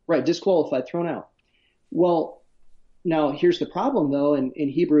 Right. Disqualified. Thrown out. Well, now here's the problem, though. In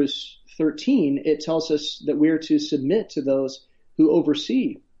Hebrews 13, it tells us that we are to submit to those who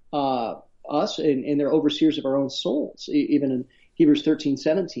oversee us, and they're overseers of our own souls. Even in Hebrews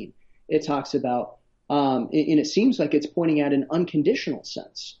 13:17, it talks about, and it seems like it's pointing at an unconditional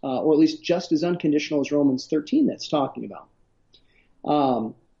sense, or at least just as unconditional as Romans 13 that's talking about.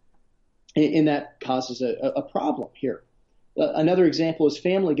 And that causes a problem here. Another example is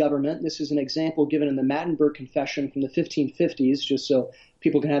family government. This is an example given in the Mattenberg Confession from the 1550s, just so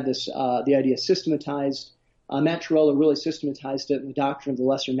people can have this the idea systematized. Matt Trewhella really systematized it in the Doctrine of the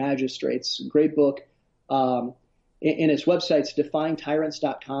Lesser Magistrates. Great book. And his website's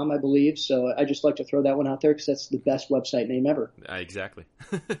defyingtyrants.com, I believe. So I just like to throw that one out there because that's the best website name ever. Exactly.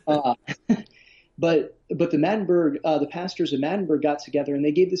 But the Mattenberg, the pastors of Mattenberg got together and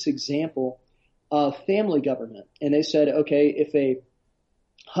they gave this example of family government. And they said, okay, if a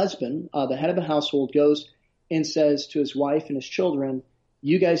husband, the head of a household, goes and says to his wife and his children,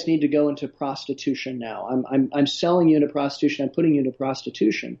 you guys need to go into prostitution now. I'm selling you into prostitution. I'm putting you into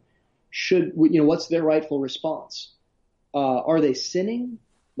prostitution. What's their rightful response? Are they sinning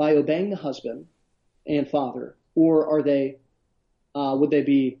by obeying the husband and father, or are they, would they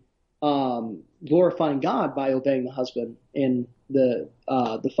be glorifying God by obeying the husband and the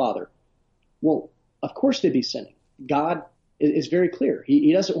father? Well, of course they'd be sinning. God is very clear.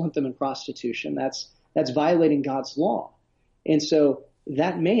 He doesn't want them in prostitution. That's violating God's law. And so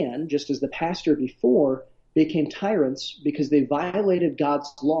that man, just as the pastor before, became tyrants because they violated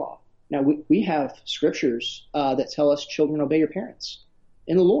God's law. Now, we have scriptures that tell us, children, obey your parents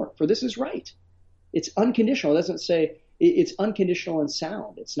in the Lord, for this is right. It's unconditional. It doesn't say it's unconditional and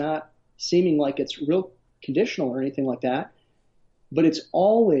sound. It's not seeming like it's real conditional or anything like that. But it's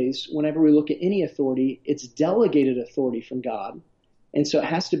always, whenever we look at any authority, it's delegated authority from God. And so it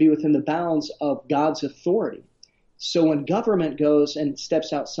has to be within the bounds of God's authority. So when government goes and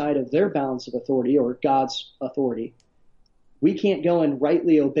steps outside of their bounds of authority or God's authority, we can't go and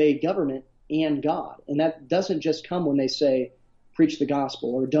rightly obey government and God. And that doesn't just come when they say, preach the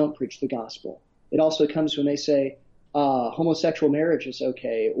gospel or don't preach the gospel. It also comes when they say homosexual marriage is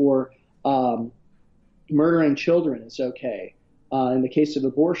okay, or murdering children is okay. In the case of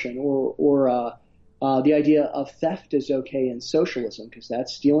abortion, or the idea of theft is okay in socialism, because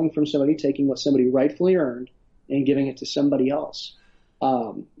that's stealing from somebody, taking what somebody rightfully earned and giving it to somebody else.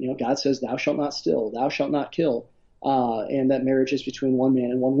 God says, thou shalt not steal, thou shalt not kill, and that marriage is between one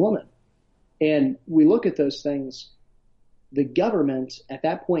man and one woman. And we look at those things, the government at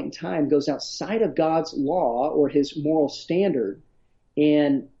that point in time goes outside of God's law or his moral standard.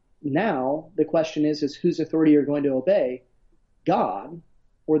 And now the question is whose authority you're going to obey, God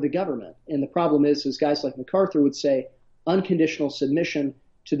or the government? And the problem is guys like MacArthur would say, unconditional submission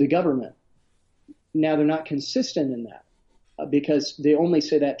to the government. Now they're not consistent in that because they only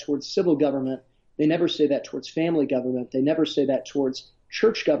say that towards civil government. They never say that towards family government. They never say that towards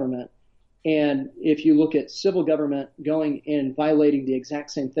church government. And if you look at civil government going and violating the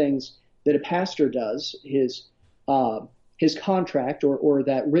exact same things that a pastor does, his contract or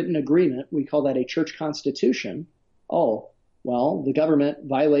that written agreement, we call that a church constitution. Well, the government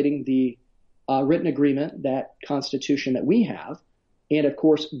violating the written agreement, that constitution that we have, and of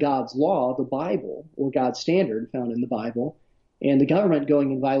course God's law, the Bible, or God's standard found in the Bible, and the government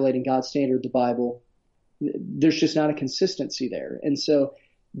going and violating God's standard, the Bible, there's just not a consistency there. And so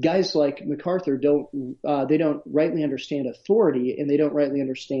guys like MacArthur don't rightly understand authority, and they don't rightly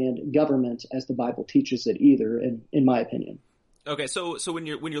understand government as the Bible teaches it either, in my opinion. Okay, so when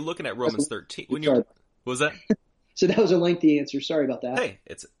you're looking at Romans 13, what was that? So that was a lengthy answer. Sorry about that. Hey,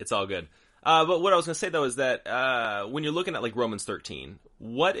 it's all good. But what I was going to say though is that when you're looking at like Romans 13,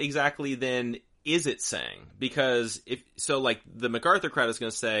 what exactly then is it saying? Because the MacArthur crowd is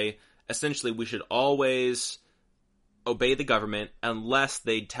going to say essentially we should always obey the government unless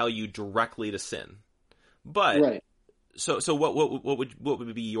they tell you directly to sin. But right. So what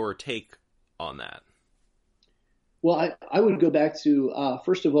would be your take on that? Well, I would go back to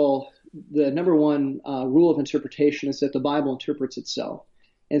first of all, the number one rule of interpretation is that the Bible interprets itself.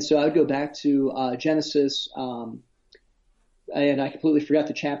 And so I would go back to Genesis, and I completely forgot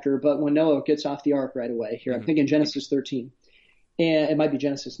the chapter, but when Noah gets off the ark right away here, I'm thinking Genesis 13, and it might be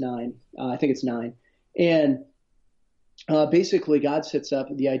Genesis 9. I think it's 9. And basically God sets up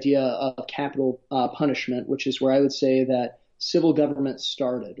the idea of capital punishment, which is where I would say that civil government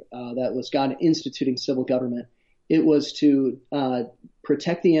started. That was God instituting civil government. It was to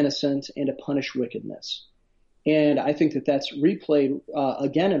protect the innocent and to punish wickedness. And I think that that's replayed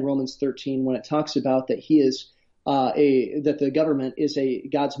again in Romans 13 when it talks about that he is that the government is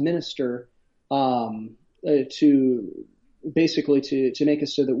God's minister to basically to make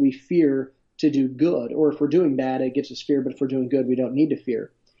us so that we fear to do good, or if we're doing bad, it gives us fear, but if we're doing good, we don't need to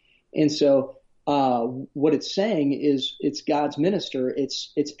fear. And so what it's saying is it's God's minister.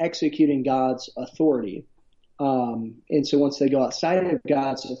 It's executing God's authority. And so once they go outside of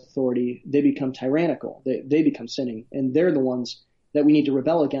God's authority, they become tyrannical. They become sinning, and they're the ones that we need to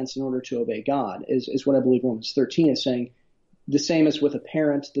rebel against in order to obey God, is what I believe Romans 13 is saying. the same as with a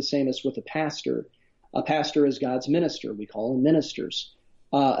parent, the same as with a pastor. A pastor is God's minister. We call them ministers.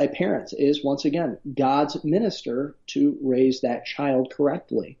 A parent is, once again, God's minister to raise that child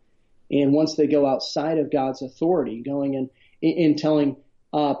correctly. And once they go outside of God's authority, going in telling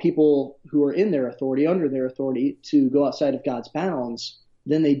people who are in their authority, under their authority, to go outside of God's bounds,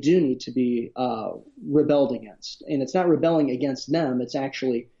 then they do need to be rebelled against. And it's not rebelling against them, it's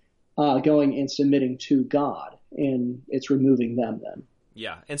actually going and submitting to God, and it's removing them then.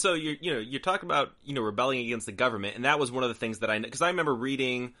 Yeah, and so you're talking about rebelling against the government, and that was one of the things that because I remember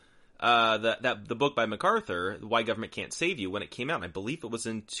reading the book by MacArthur, Why Government Can't Save You, when it came out. And I believe it was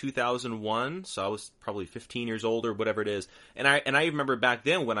in 2001, so I was probably 15 years old or whatever it is. And I remember back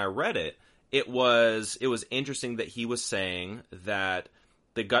then when I read it, it was interesting that he was saying that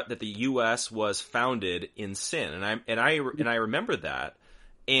the U.S. was founded in sin, and I remember that,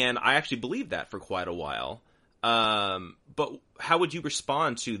 and I actually believed that for quite a while. But how would you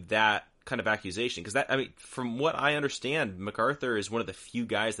respond to that kind of accusation? Because from what I understand, MacArthur is one of the few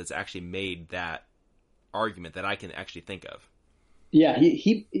guys that's actually made that argument that I can actually think of. Yeah,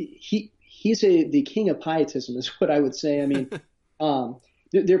 he's the king of pietism, is what I would say. I mean,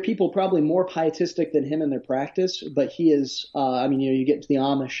 there are people probably more pietistic than him in their practice, but he is. You get to the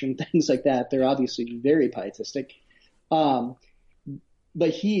Amish and things like that; they're obviously very pietistic.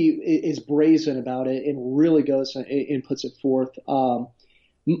 But he is brazen about it and really goes and puts it forth.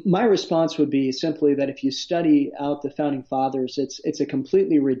 My response would be simply that if you study out the Founding Fathers, it's a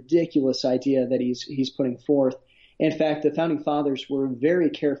completely ridiculous idea that he's putting forth. In fact, the Founding Fathers were very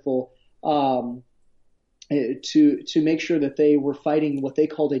careful to make sure that they were fighting what they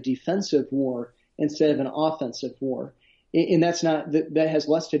called a defensive war instead of an offensive war. And that has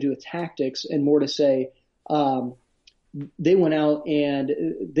less to do with tactics and more to say, they went out and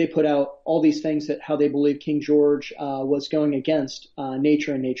they put out all these things that how they believe King George was going against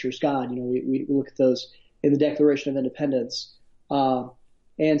nature and nature's God. We look at those in the Declaration of Independence.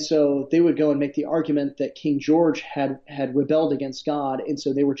 And so they would go and make the argument that King George had rebelled against God, and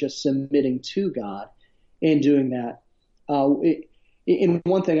so they were just submitting to God in doing that. And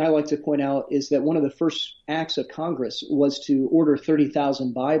one thing I like to point out is that one of the first acts of Congress was to order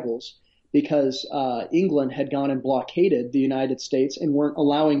 30,000 Bibles, because England had gone and blockaded the United States and weren't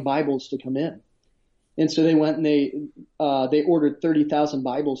allowing Bibles to come in. And so they went and they ordered 30,000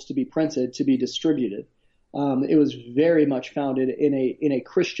 Bibles to be printed, to be distributed. It was very much founded in a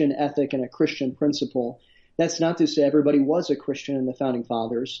Christian ethic and a Christian principle. That's not to say everybody was a Christian in the Founding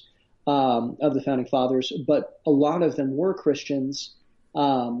Fathers, of the Founding Fathers, but a lot of them were Christians.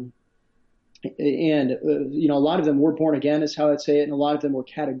 And a lot of them were born again, is how I'd say it, and a lot of them were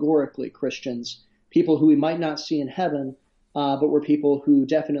categorically Christians, people who we might not see in heaven, but were people who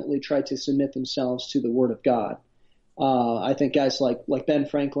definitely tried to submit themselves to the Word of God. I think guys like Ben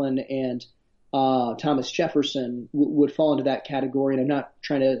Franklin and Thomas Jefferson would fall into that category, and I'm not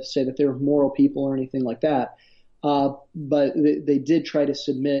trying to say that they're moral people or anything like that, but they did try to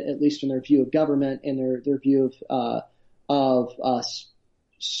submit, at least in their view of government and their view of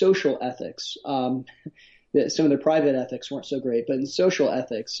social ethics. Some of their private ethics weren't so great, but in social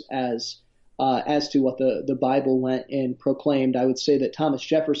ethics, as to what the Bible went and proclaimed, I would say that Thomas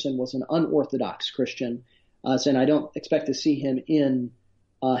Jefferson was an unorthodox Christian, and I don't expect to see him in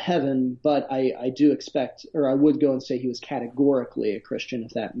heaven, but I do expect, or I would go and say he was categorically a Christian,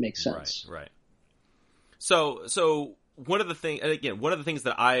 if that makes sense. Right. So one of the things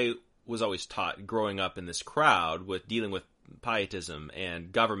that I was always taught growing up in this crowd with dealing with pietism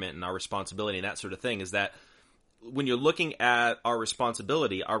and government and our responsibility and that sort of thing is that when you're looking at our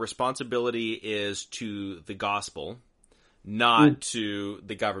responsibility is to the gospel, not to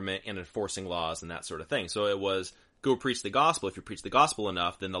the government and enforcing laws and that sort of thing. So it was go preach the gospel. If you preach the gospel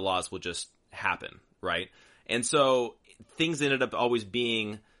enough, then the laws will just happen, right? And so things ended up always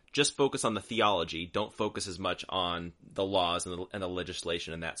being just focus on the theology, don't focus as much on the laws and the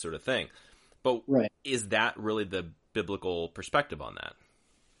legislation and that sort of thing. But Is that really the biblical perspective on that?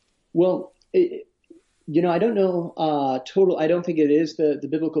 Well, I don't know I don't think it is the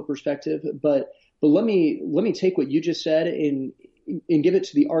biblical perspective, but let me take what you just said and give it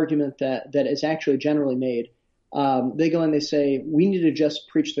to the argument that is actually generally made. They go and they say we need to just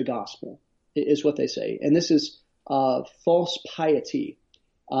preach the gospel, is what they say, and this is false piety.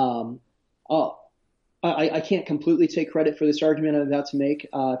 I can't completely take credit for this argument I'm about to make.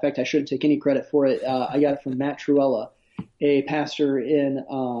 In fact, I shouldn't take any credit for it. I got it from Matt Truella, a pastor in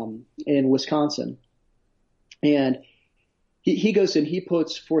Wisconsin. And he goes and he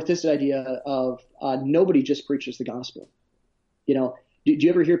puts forth this idea of nobody just preaches the gospel. Do you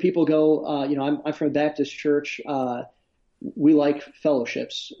ever hear people go, I'm from a Baptist church, we like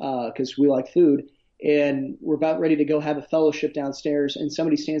fellowships because we like food, and we're about ready to go have a fellowship downstairs, and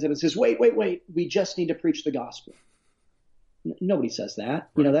somebody stands up and says, wait, we just need to preach the gospel. Nobody says that.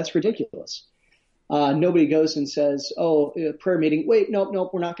 That's ridiculous. Nobody goes and says, prayer meeting, wait,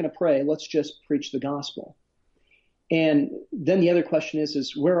 nope, we're not going to pray. Let's just preach the gospel. And then the other question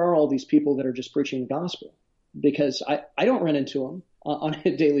is where are all these people that are just preaching the gospel? Because I don't run into them on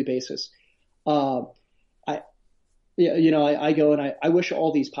a daily basis. I go and I wish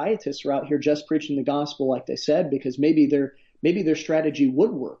all these pietists are out here just preaching the gospel like they said, because maybe their strategy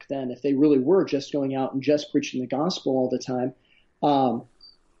would work then if they really were just going out and just preaching the gospel all the time.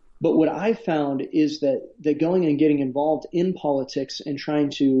 But what I've found is that going and getting involved in politics and trying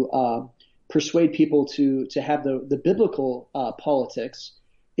to persuade people to have the biblical politics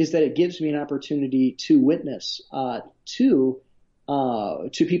is that it gives me an opportunity to witness to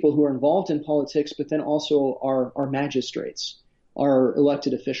people who are involved in politics, but then also our magistrates, our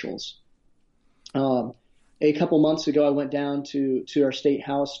elected officials. A couple months ago, I went down to our state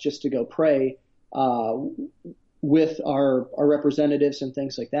house just to go pray with our representatives and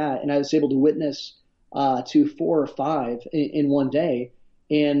things like that, and I was able to witness to 4 or 5 in one day.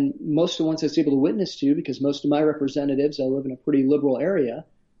 And most of the ones I was able to witness to, because most of my representatives, I live in a pretty liberal area,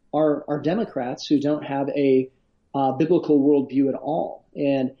 are Democrats who don't have a biblical worldview at all.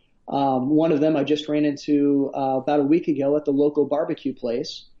 And one of them I just ran into about a week ago at the local barbecue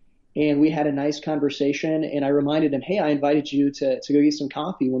place, and we had a nice conversation. And I reminded him, hey, I invited you to go get some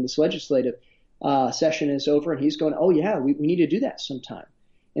coffee when this legislative session is over. And he's going, oh yeah, we need to do that sometime.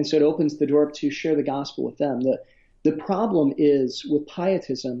 And so it opens the door up to share the gospel with them. The problem is with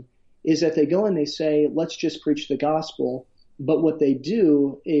pietism is that they go and they say, let's just preach the gospel. But what they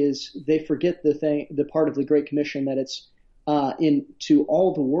do is they forget the part of the Great Commission that it's into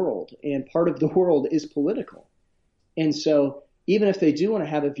all the world, and part of the world is political. And so even if they do want to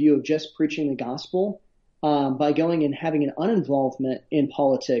have a view of just preaching the gospel, by going and having an uninvolvement in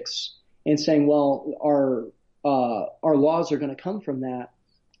politics and saying, well, our laws are going to come from that,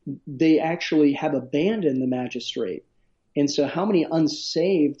 they actually have abandoned the magistrate. And so how many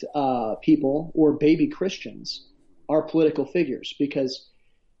unsaved people or baby Christians are political figures? Because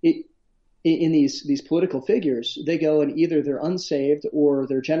in these political figures, they go and either they're unsaved or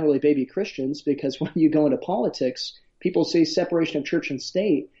they're generally baby Christians, because when you go into politics, people say separation of church and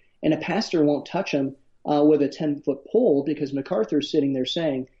state, and a pastor won't touch them with a 10-foot pole, because MacArthur's sitting there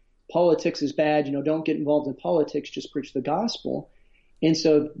saying politics is bad, don't get involved in politics, just preach the gospel. And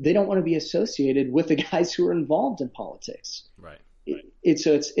so they don't want to be associated with the guys who are involved in politics. Right. It's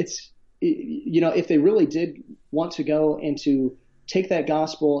if they really did want to go and to take that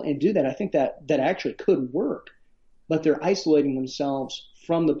gospel and do that, I think that actually could work. But they're isolating themselves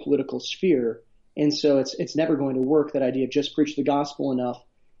from the political sphere, and so it's never going to work. That idea of just preach the gospel enough,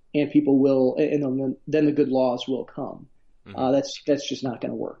 and people will, and then the good laws will come. Mm-hmm. That's just not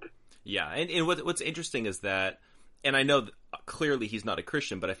going to work. Yeah, and what's interesting is that. And I know clearly he's not a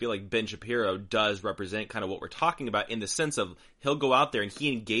Christian, but I feel like Ben Shapiro does represent kind of what we're talking about, in the sense of he'll go out there and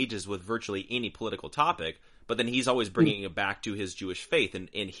he engages with virtually any political topic, but then he's always bringing it back to his Jewish faith and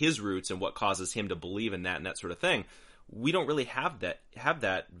his roots and what causes him to believe in that and that sort of thing. We don't really have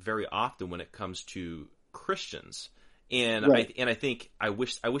that very often when it comes to Christians, and right. I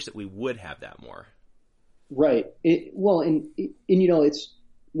wish that we would have that more. Right. It's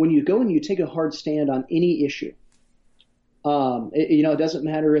when you go and you take a hard stand on any issue. It doesn't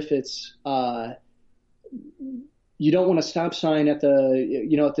matter if it's, you don't want a stop sign at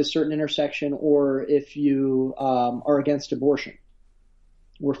at this certain intersection, or if you, are against abortion,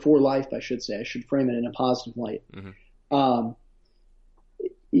 or for life, I should say. I should frame it in a positive light. Mm-hmm.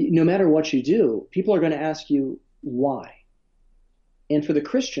 No matter what you do, people are going to ask you why. And for the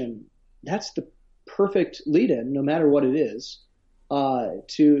Christian, that's the perfect lead-in, no matter what it is,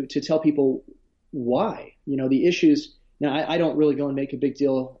 to tell people why. The issues. Now, I don't really go and make a big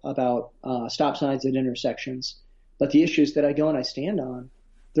deal about stop signs at intersections, but the issues that I go and I stand on,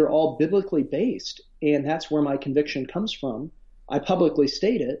 they're all biblically based, and that's where my conviction comes from. I publicly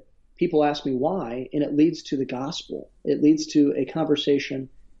state it. People ask me why, and it leads to the gospel. It leads to a conversation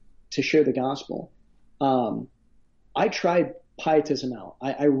to share the gospel. I tried pietism out.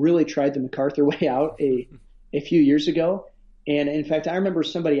 I really tried the MacArthur way out a few years ago. And in fact, I remember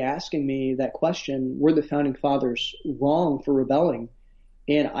somebody asking me that question, were the founding fathers wrong for rebelling?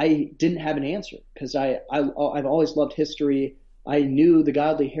 And I didn't have an answer, because I've always loved history. I knew the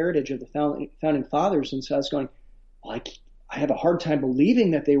godly heritage of the founding fathers. And so I was going, I have a hard time believing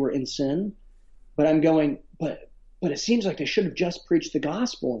that they were in sin, but I'm going, but it seems like they should have just preached the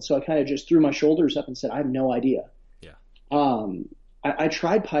gospel. And so I kind of just threw my shoulders up and said, I have no idea. Yeah. I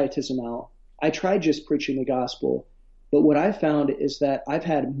tried pietism out. I tried just preaching the gospel. But what I found is that I've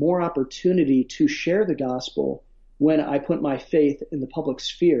had more opportunity to share the gospel when I put my faith in the public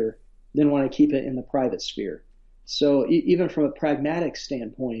sphere than when I keep it in the private sphere. So even from a pragmatic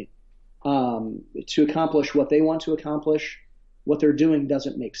standpoint, to accomplish what they want to accomplish, what they're doing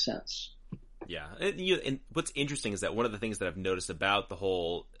doesn't make sense. Yeah. And what's interesting is that one of the things that I've noticed about the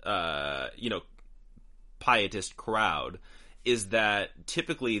whole, pietist crowd is that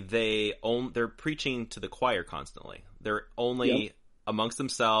typically they're preaching to the choir constantly. They're only amongst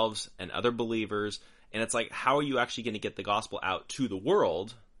themselves and other believers. And it's like, how are you actually going to get the gospel out to the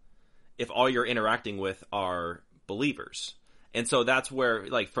world if all you're interacting with are believers? And so that's where,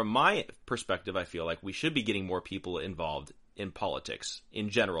 like, from my perspective, I feel like we should be getting more people involved in politics in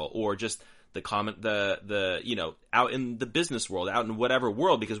general, or just out in the business world, out in whatever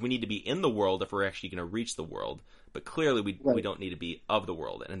world, because we need to be in the world if we're actually going to reach the world. But clearly we don't need to be of the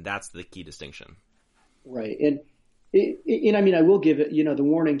world. And that's the key distinction. Right. And I mean, I will give it, the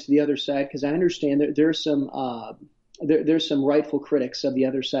warning to the other side, because I understand that there's some rightful critics of the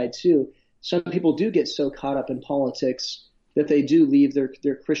other side too. Some people do get so caught up in politics that they do leave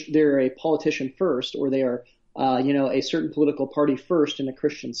they're a politician first, or they are, a certain political party first and a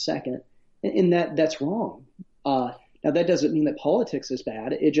Christian second. And that's wrong. Now that doesn't mean that politics is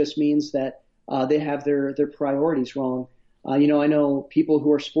bad. It just means that they have their priorities wrong. I know people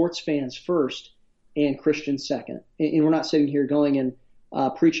who are sports fans first and Christians second. And we're not sitting here going and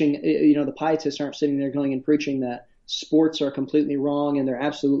preaching, the pietists aren't sitting there going and preaching that sports are completely wrong and they're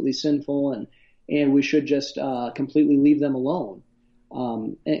absolutely sinful and we should just completely leave them alone.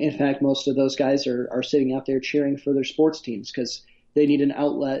 In fact, most of those guys are sitting out there cheering for their sports teams because they need an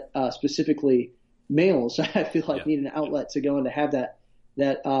outlet, specifically males, I feel like need an outlet to go and to have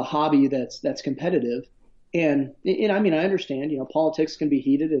that hobby that's competitive. And I mean, I understand, politics can be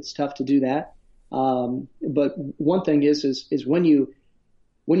heated. It's tough to do that. But one thing is when you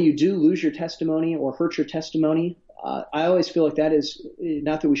do lose your testimony or hurt your testimony, I always feel like that is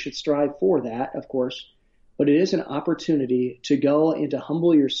not that we should strive for that, of course, but it is an opportunity to go and to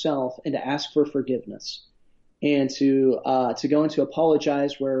humble yourself and to ask for forgiveness and to go and to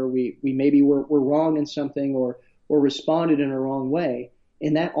apologize where we maybe were wrong in something or responded in a wrong way.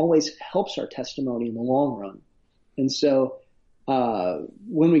 And that always helps our testimony in the long run. And so,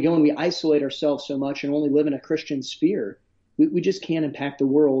 when we go and we isolate ourselves so much and only live in a Christian sphere, we just can't impact the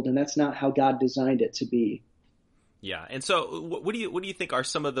world, and that's not how God designed it to be. Yeah, and so what do you think are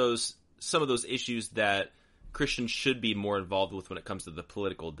some of those issues that Christians should be more involved with when it comes to the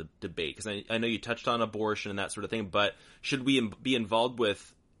political debate? Because I know you touched on abortion and that sort of thing, but should we be involved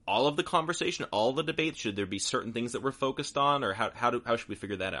with all of the conversation, all the debates? Should there be certain things that we're focused on, or how should we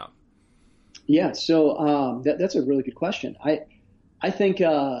figure that out? Yeah, so that's a really good question. I think,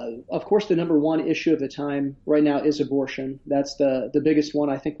 of course, the number one issue of the time right now is abortion. That's the biggest one.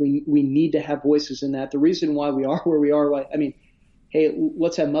 I think we need to have voices in that. The reason why we are where we are, hey,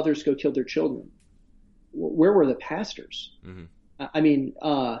 let's have mothers go kill their children. Where were the pastors? Mm-hmm. I mean,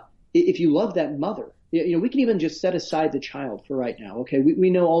 if you love that mother, we can even just set aside the child for right now. Okay, we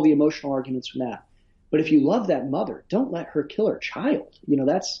know all the emotional arguments from that. But if you love that mother, don't let her kill her child. You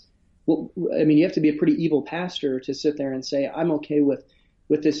have to be a pretty evil pastor to sit there and say, I'm okay with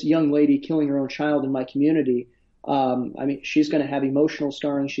this young lady killing her own child in my community. She's going to have emotional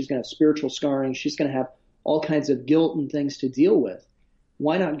scarring. She's going to have spiritual scarring. She's going to have all kinds of guilt and things to deal with.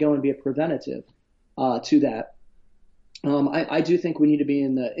 Why not go and be a preventative to that? I do think we need to be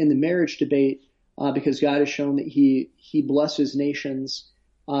in the marriage debate because God has shown that He blesses nations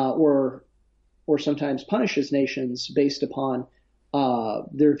or sometimes punishes nations based upon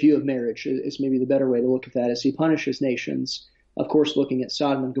their view of marriage is maybe the better way to look at that, as He punishes nations. Of course, looking at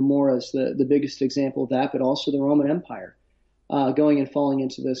Sodom and Gomorrah is the biggest example of that, but also the Roman Empire going and falling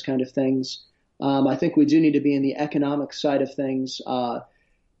into those kind of things. I think we do need to be in the economic side of things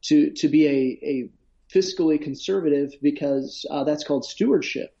to be a fiscally conservative, because that's called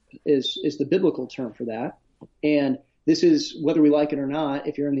stewardship is the biblical term for that. And this is, whether we like it or not,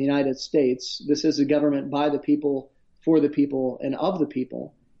 if you're in the United States, this is a government by the people, for the people, and of the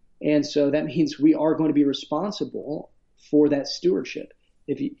people. And so that means we are going to be responsible for that stewardship.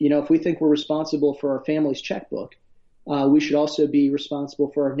 If we think we're responsible for our family's checkbook, we should also be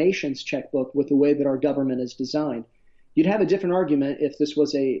responsible for our nation's checkbook with the way that our government is designed. You'd have a different argument if this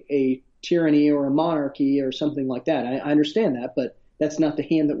was a tyranny or a monarchy or something like that. I understand that, but that's not the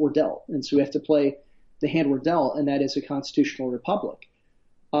hand that we're dealt. And so we have to play the hand we're dealt, and that is a constitutional republic.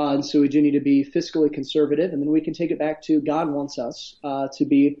 And so we do need to be fiscally conservative, and then we can take it back to God wants us to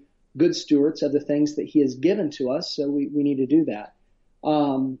be good stewards of the things that he has given to us. So we need to do that.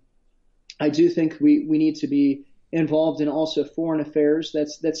 I do think we need to be involved in also foreign affairs.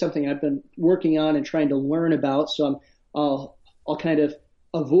 That's something I've been working on and trying to learn about. So I'll kind of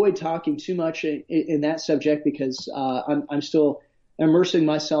avoid talking too much in that subject because I'm still immersing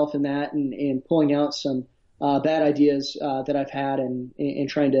myself in that and pulling out some bad ideas that I've had and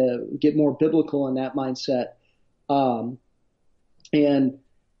trying to get more biblical in that mindset. And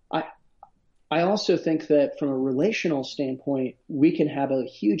I also think that from a relational standpoint, we can have a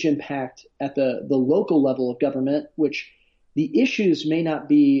huge impact at the local level of government, which the issues may not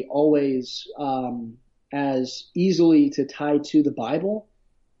be always as easily to tie to the Bible,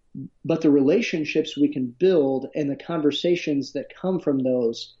 but the relationships we can build and the conversations that come from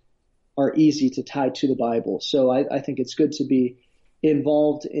those are easy to tie to the Bible. So I think it's good to be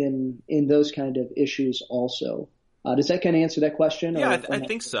involved in those kind of issues also. Does that kind of answer that question? Yeah, I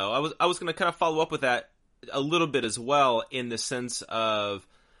think so. I was going to kind of follow up with that a little bit as well, in the sense of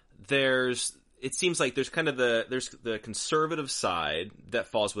it seems like there's kind of there's the conservative side that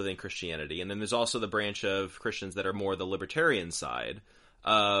falls within Christianity, and then there's also the branch of Christians that are more the libertarian side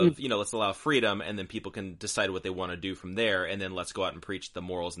of, let's allow freedom, and then people can decide what they want to do from there, and then let's go out and preach the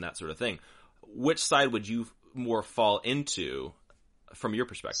morals and that sort of thing. Which side would you more fall into from your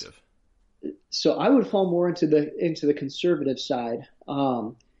perspective? So I would fall more into the conservative side.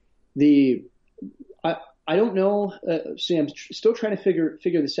 I don't know. See, I'm still trying to figure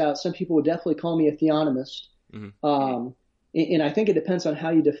this out. Some people would definitely call me a theonomist. Mm-hmm. And I think it depends on how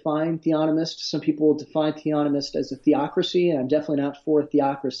you define theonomist. Some people define theonomist as a theocracy, and I'm definitely not for a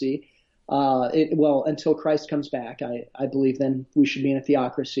theocracy. Until Christ comes back, I believe then we should be in a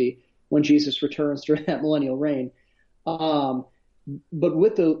theocracy when Jesus returns during that millennial reign. But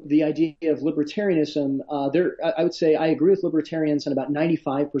with the idea of libertarianism, I would say I agree with libertarians on about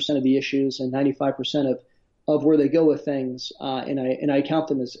 95% of the issues and 95% of where they go with things, and I count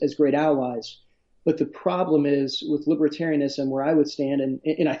them as great allies. But the problem is with libertarianism, where I would stand,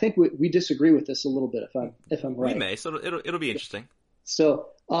 and I think we disagree with this a little bit, if I'm right. We may, so it'll be interesting. So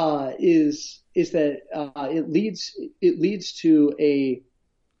is that it leads to a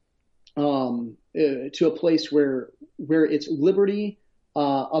place where it's liberty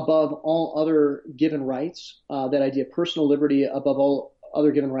above all other given rights. That idea of personal liberty above all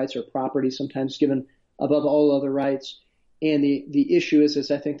other given rights, or property sometimes given above all other rights. And the issue is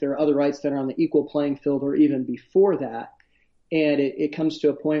I think there are other rights that are on the equal playing field or even before that. And it comes to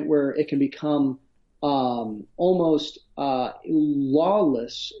a point where it can become almost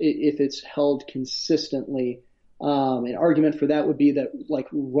lawless if it's held consistently. An argument for that would be that, like,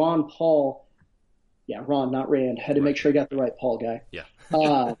 Ron Paul, Ron, not Rand, had to make sure I got the right Paul guy. Yeah.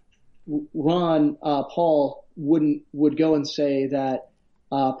 Ron Paul would go and say that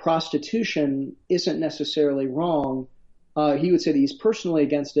prostitution isn't necessarily wrong. He would say that he's personally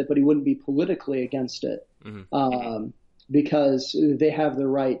against it, but he wouldn't be politically against it. Mm-hmm. Because they have the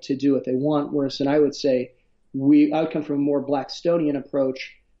right to do what they want. Whereas, and I would say I would come from a more Blackstonian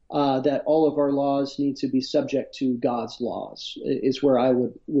approach, that all of our laws need to be subject to God's laws, is where I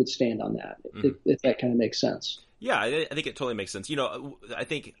would stand on that, if that kind of makes sense. Yeah, I think it totally makes sense. I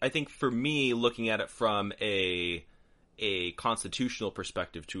think for me, looking at it from a constitutional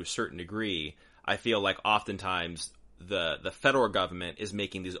perspective to a certain degree, I feel like oftentimes the federal government is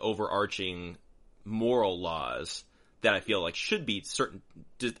making these overarching moral laws that I feel like should be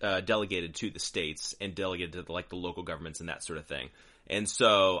delegated to the states and delegated to the local governments and that sort of thing. And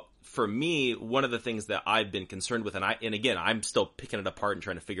so for me, one of the things that I've been concerned with, and again, I'm still picking it apart and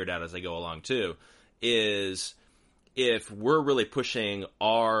trying to figure it out as I go along too, is if we're really pushing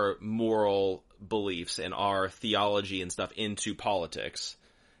our moral beliefs and our theology and stuff into politics,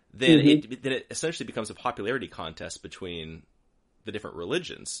 then it essentially becomes a popularity contest between the different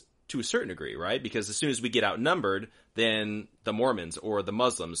religions to a certain degree, right? Because as soon as we get outnumbered, then the Mormons or the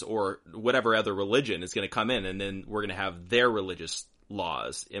Muslims or whatever other religion is going to come in, and then we're going to have their religious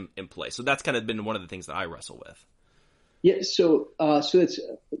laws in place. So that's kind of been one of the things that I wrestle with. Yeah, so it's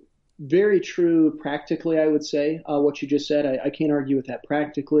very true practically, I would say, what you just said. I can't argue with that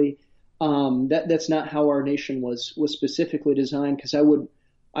practically. That's not how our nation was specifically designed, because I would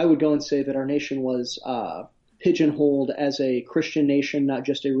go and say that our nation was pigeonholed as a Christian nation, not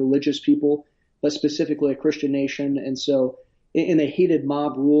just a religious people, but specifically a Christian nation. And so, and they hated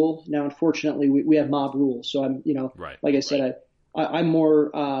mob rule. Now, unfortunately, we have mob rule. So I'm, like I said, I'm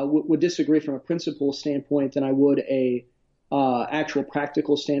more would disagree from a principle standpoint than I would a actual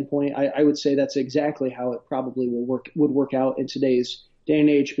practical standpoint. I would say that's exactly how it probably would work out in today's day and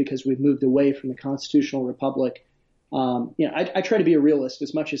age, because we've moved away from the constitutional republic I try to be a realist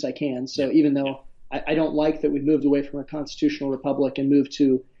as much as I can. So even though I don't like that we moved away from a constitutional republic and moved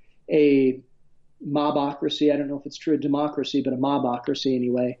to a mobocracy, I don't know if it's true a democracy, but a mobocracy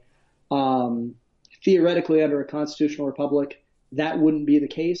anyway. Theoretically, under a constitutional republic, that wouldn't be the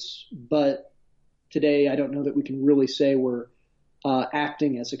case. But today, I don't know that we can really say we're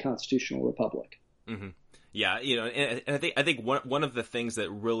acting as a constitutional republic. Mm-hmm. Yeah, and I think one of the things that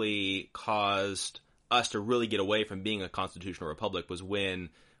really caused us to really get away from being a constitutional republic was when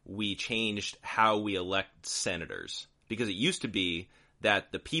we changed how we elect senators. Because it used to be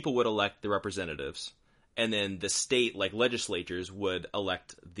that the people would elect the representatives, and then the state, like legislatures, would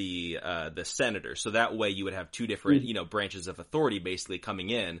elect the senators. So that way you would have two different, branches of authority basically coming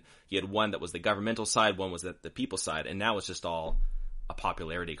in. You had one that was the governmental side, one was the people side, and now it's just all a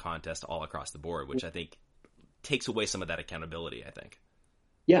popularity contest all across the board, which I think takes away some of that accountability, I think.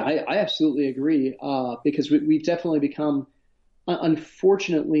 Yeah, I absolutely agree, because we've definitely become,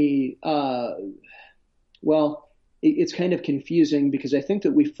 unfortunately, it's kind of confusing because I think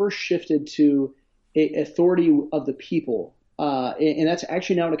that we first shifted to a authority of the people, and that's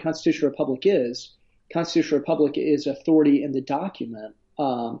actually not what a constitutional republic is. Constitutional republic is authority in the document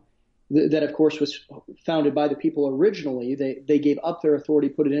that, of course, was founded by the people originally. They gave up their authority,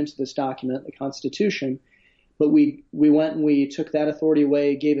 put it into this document, the Constitution. But we went and we took that authority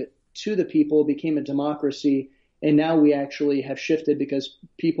away, gave it to the people, became a democracy, and now we actually have shifted because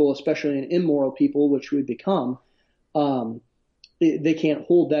people, especially an immoral people, which we've become, they can't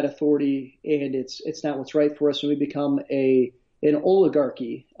hold that authority, and it's not what's right for us, and we become an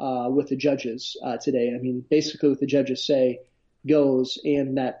oligarchy with the judges today. I mean, basically what the judges say goes,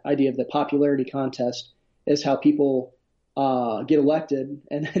 and that idea of the popularity contest is how people get elected,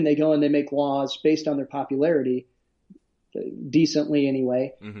 and then they go and they make laws based on their popularity, decently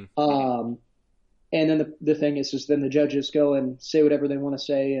anyway. Mm-hmm. And then the thing is then the judges go and say whatever they want to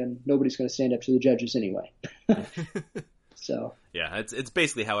say, and nobody's going to stand up to the judges anyway. So yeah, it's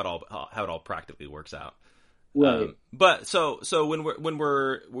basically how it all practically works out. Right. But so when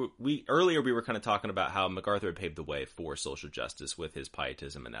we earlier we were kind of talking about how MacArthur had paved the way for social justice with his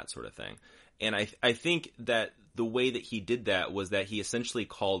pietism and that sort of thing. And I think that the way that he did that was that he essentially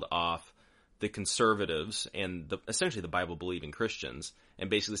called off the conservatives and essentially the Bible believing Christians and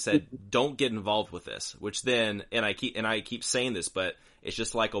basically said, don't get involved with this, which then, and I keep saying this, but it's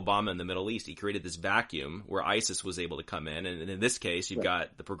just like Obama in the Middle East. He created this vacuum where ISIS was able to come in. And in this case, you've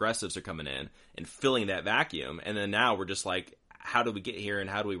got the progressives are coming in and filling that vacuum. And then now we're just like, how do we get here and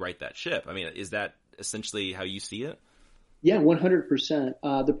how do we right that ship? I mean, is that essentially how you see it? Yeah,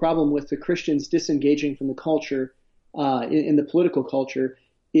 100%. The problem with the Christians disengaging from the culture, in the political culture,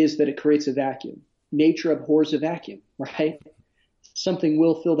 is that it creates a vacuum. Nature abhors a vacuum, right? Something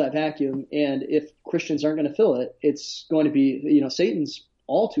will fill that vacuum, and if Christians aren't going to fill it, it's going to be, Satan's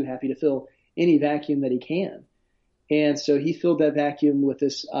all too happy to fill any vacuum that he can. And so he filled that vacuum with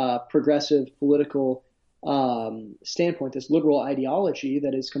this progressive political standpoint, this liberal ideology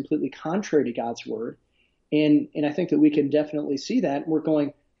that is completely contrary to God's word. And I think that we can definitely see that. We're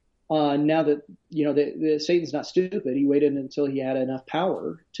going, now that, Satan's not stupid. He waited until he had enough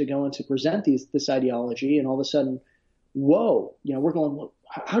power to go and to present this ideology, and all of a sudden, whoa, we're going, well,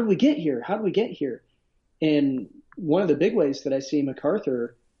 how did we get here? How did we get here? And one of the big ways that I see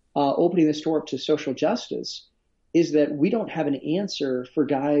MacArthur opening this door up to social justice is that we don't have an answer for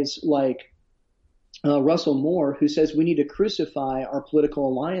guys like Russell Moore, who says we need to crucify our political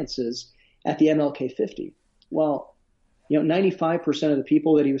alliances at the MLK 50. Well, 95% of the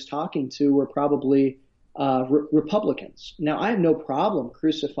people that he was talking to were probably Republicans. Now, I have no problem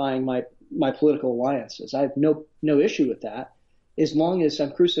crucifying my political alliances. I have no issue with that, as long as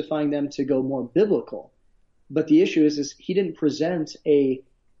I'm crucifying them to go more biblical. But the issue is he didn't present a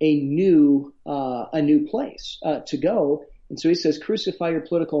new place to go, and so he says crucify your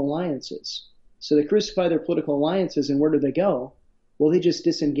political alliances. So they crucify their political alliances, and where do they go? Well, they just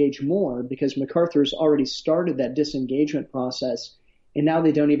disengage more because MacArthur's already started that disengagement process, and now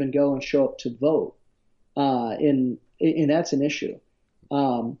they don't even go and show up to vote, and that's an issue.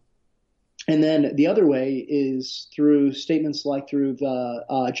 And then the other way is through statements like through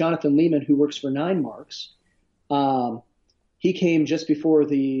the Jonathan Leeman, who works for 9 Marks. He came just before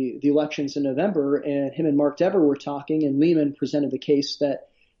the elections in November, and him and Mark Dever were talking, and Leeman presented the case that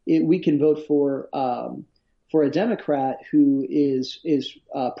we can vote for a Democrat who is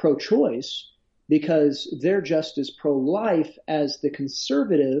pro-choice because they're just as pro-life as the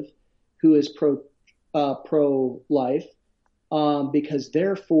conservative who is pro-life, because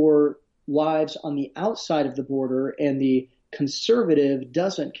they're for lives on the outside of the border, and the conservative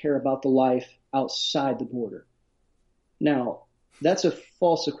doesn't care about the life outside the border. Now, that's a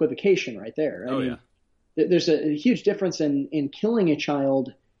false equivocation right there. I mean, there's a huge difference in killing a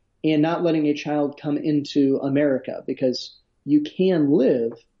child and not letting a child come into America, because you can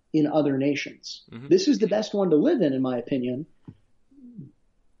live in other nations. Mm-hmm. This is the best one to live in my opinion,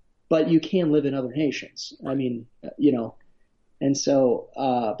 but you can live in other nations. I mean, and so,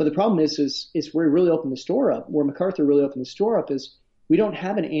 but the problem is where he really opened this door up, where MacArthur really opened this door up, is we don't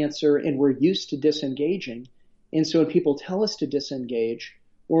have an answer and we're used to disengaging. And so when people tell us to disengage,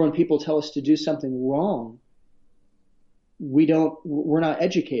 or when people tell us to do something wrong, we're not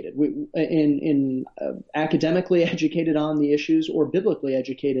educated. Academically educated on the issues, or biblically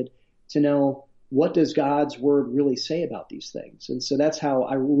educated to know what does God's word really say about these things. And so that's how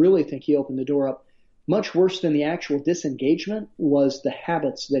I really think he opened the door up. Much worse than the actual disengagement was the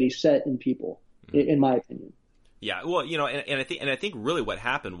habits that he set in people, in my opinion. Yeah, well, and I think really what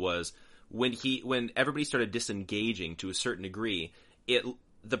happened was when everybody started disengaging to a certain degree,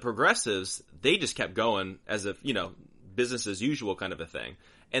 the progressives, they just kept going as if, business as usual kind of a thing.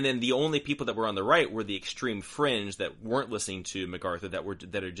 And then the only people that were on the right were the extreme fringe that weren't listening to MacArthur,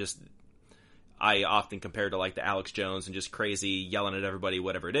 that are just, I often compare to like the Alex Jones and just crazy yelling at everybody,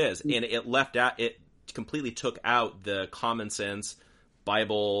 whatever it is. And it completely took out the common sense,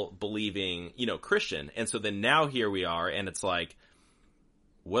 Bible believing, Christian. And so then now here we are, and it's like,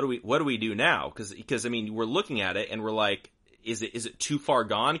 what do we do now? Because I mean, we're looking at it and we're like, is it too far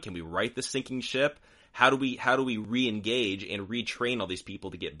gone? Can we right the sinking ship? How do we re-engage and retrain all these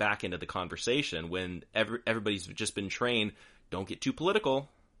people to get back into the conversation when everybody's just been trained, don't get too political?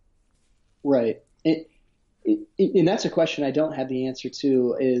 Right. And that's a question I don't have the answer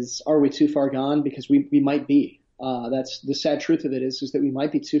to, is, are we too far gone? Because we might be. That's the sad truth of it, is that we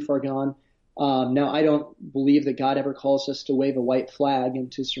might be too far gone. Now, I don't believe that God ever calls us to wave a white flag and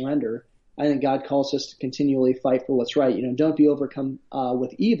to surrender. I think God calls us to continually fight for what's right. Don't be overcome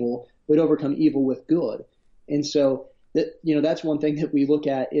with evil, but overcome evil with good. And so that's one thing that we look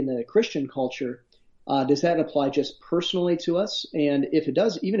at in the Christian culture. Does that apply just personally to us? And if it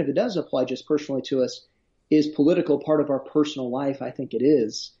does, even if it does apply just personally to us, is political part of our personal life? I think it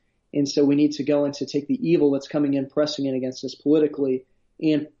is. And so we need to go and to take the evil that's coming in, pressing in against us politically,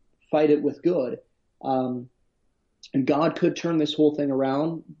 and fight it with good. And God could turn this whole thing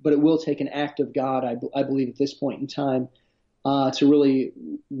around, but it will take an act of God, I believe, at this point in time, to really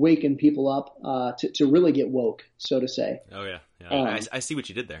waken people up, to really get woke, so to say. Oh yeah. I see what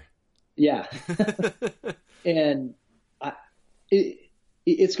you did there. Yeah. And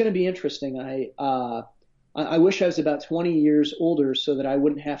it's going to be interesting. I wish I was about 20 years older so that I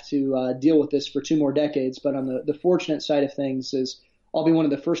wouldn't have to deal with this for 2 more decades. But on the fortunate side of things is I'll be one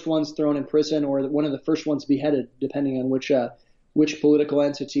of the first ones thrown in prison, or one of the first ones beheaded, depending on which political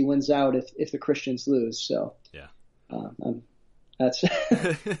entity wins out if the Christians lose. So yeah, that's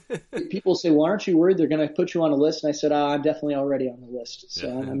people say, well, aren't you worried they're going to put you on a list? And I said, I'm definitely already on the list. So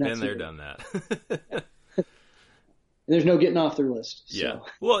I'm not been there, done that. There's no getting off their list. So. Yeah.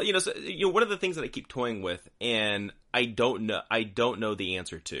 Well, one of the things that I keep toying with, and I don't know the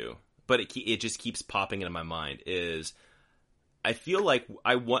answer to, but it just keeps popping into my mind, is I feel like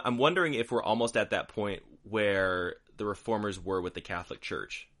I'm wondering if we're almost at that point where the Reformers were with the Catholic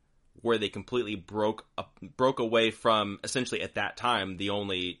Church, where they completely broke away from, essentially at that time, the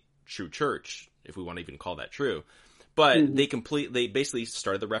only true church, if we want to even call that true. But they basically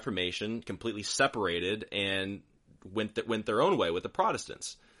started the Reformation, completely separated, and went their own way with the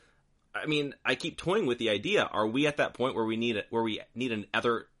Protestants. I mean, I keep toying with the idea: are we at that point where we need an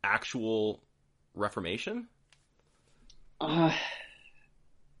other actual Reformation? I've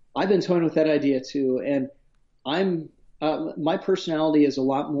been toying with that idea too, and my personality is a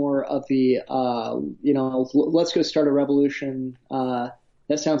lot more of the let's go start a revolution.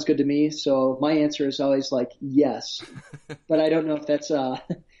 That sounds good to me. So my answer is always like yes, but I don't know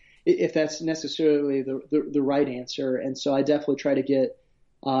if that's necessarily the right answer. And so I definitely try to get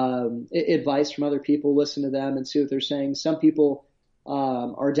advice from other people, listen to them, and see what they're saying. Some people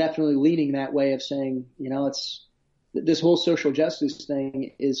are definitely leaning that way of saying, it's this whole social justice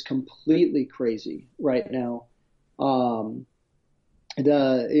thing is completely crazy right now. The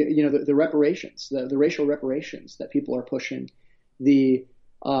reparations, the racial reparations that people are pushing,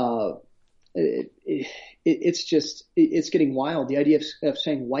 it's getting wild. The idea of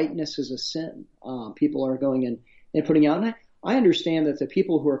saying whiteness is a sin. People are going and putting out, and I understand that the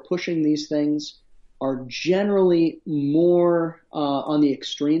people who are pushing these things are generally more on the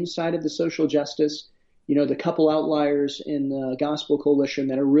extreme side of the social justice. The couple outliers in the Gospel Coalition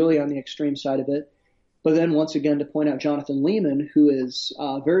that are really on the extreme side of it. But then once again, to point out Jonathan Leeman, who is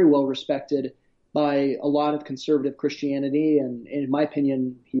very well respected by a lot of conservative Christianity, and in my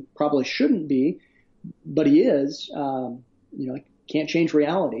opinion, he probably shouldn't be, but he is. Can't change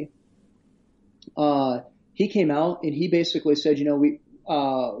reality. He came out and he basically said,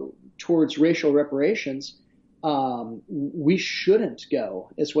 towards racial reparations, we shouldn't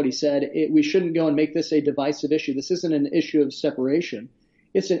go, is what he said. We shouldn't go and make this a divisive issue. This isn't an issue of separation.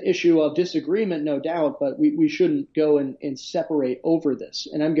 It's an issue of disagreement, no doubt, but we shouldn't go and separate over this.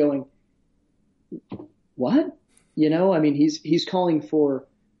 And I'm going, what? He's calling for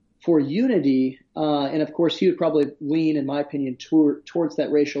unity, and of course he would probably lean, in my opinion, towards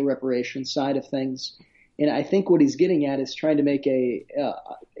that racial reparations side of things. And I think what he's getting at is trying to make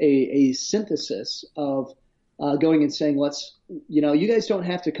a synthesis of going and saying, you guys don't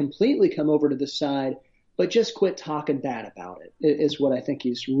have to completely come over to this side, but just quit talking bad about it, is what I think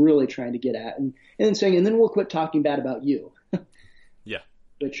he's really trying to get at. And then saying, and then we'll quit talking bad about you. Yeah.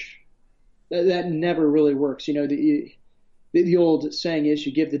 Which that never really works. The old saying is,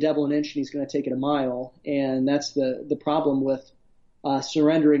 you give the devil an inch and he's going to take it a mile. And that's the problem with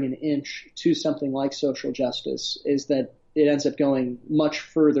surrendering an inch to something like social justice, is that it ends up going much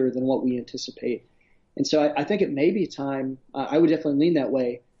further than what we anticipate. And so I think it may be time. I would definitely lean that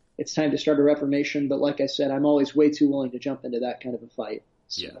way. It's time to start a reformation. But like I said, I'm always way too willing to jump into that kind of a fight.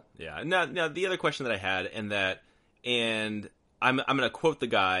 So. Yeah. Now the other question that I had, and I'm going to quote the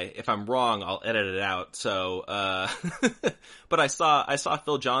guy. If I'm wrong, I'll edit it out. So, but I saw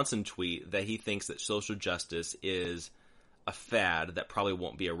Phil Johnson tweet that he thinks that social justice is a fad that probably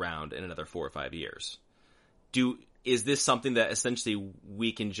won't be around in another 4 or 5 years. Is this something that essentially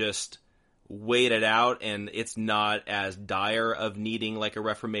we can just wait it out and it's not as dire of needing like a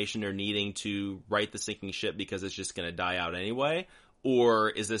reformation or needing to right the sinking ship because it's just going to die out anyway? Or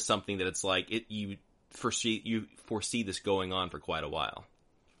is this something that it's like you foresee this going on for quite a while?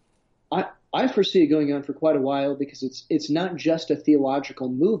 I foresee it going on for quite a while because it's not just a theological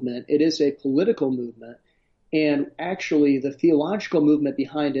movement. It is a political movement. And actually the theological movement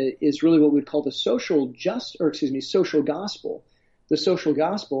behind it is really what we'd call the social gospel, the social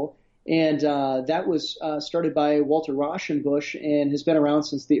gospel. And that was started by Walter Rauschenbusch and has been around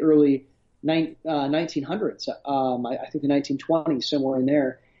since the early 1900s. I think the 1920s, somewhere in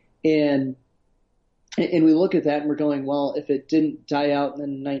there. And we look at that and we're going, well, if it didn't die out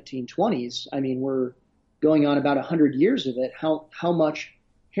in the 1920s, I mean, we're going on about 100 years of it. How much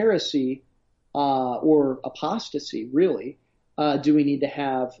heresy or apostasy, really, do we need to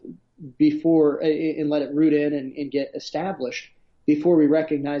have before and let it root in and get established before we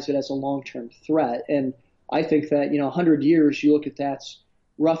recognize it as a long-term threat? And I think that, 100 years, you look at that's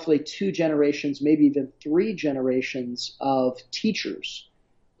roughly 2 generations, maybe even 3 generations of teachers,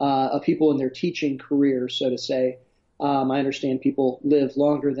 of people in their teaching career, so to say. I understand people live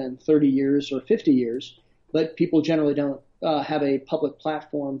longer than 30 years or 50 years, but people generally don't have a public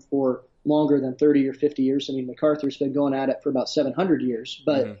platform for longer than 30 or 50 years. I mean, MacArthur's been going at it for about 700 years,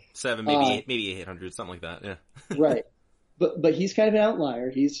 but 7, maybe 800, something like that. Yeah. Right. But he's kind of an outlier.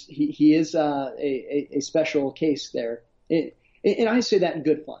 He is a special case there. And I say that in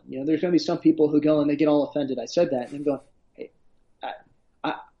good fun. There's going to be some people who go and they get all offended I said that, and I'm going, hey,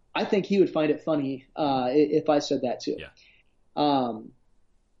 I think he would find it funny if I said that too. Yeah.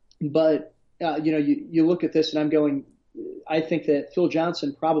 But you look at this and I'm going, I think that Phil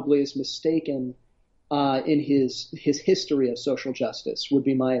Johnson probably is mistaken in his history of social justice, would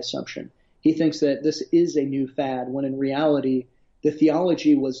be my assumption. He thinks that this is a new fad, when in reality, the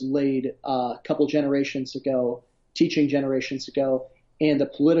theology was laid a couple generations ago, teaching generations ago, and the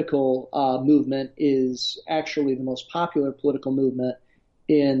political movement is actually the most popular political movement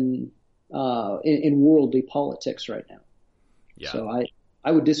in worldly politics right now. Yeah. So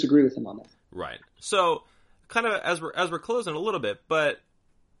I would disagree with him on that. Right. So kind of as we're closing a little bit, but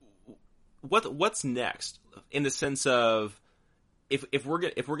what's next in the sense of if we're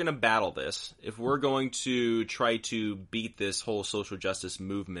going to battle this, if we're going to try to beat this whole social justice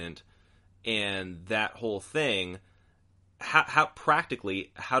movement and that whole thing, how practically,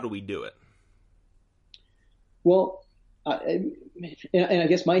 how do we do it? Well, and I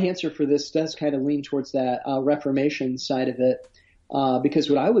guess my answer for this does kind of lean towards that Reformation side of it, because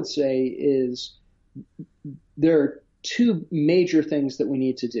what I would say is there are 2 major things that we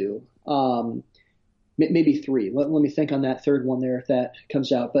need to do. Maybe 3. Let me think on that third one there if that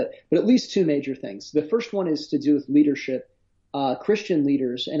comes out. But at least 2 major things. The first one is to do with leadership, Christian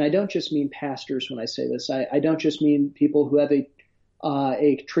leaders, and I don't just mean pastors when I say this. I don't just mean people who have a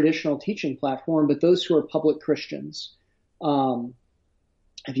traditional teaching platform, but those who are public Christians.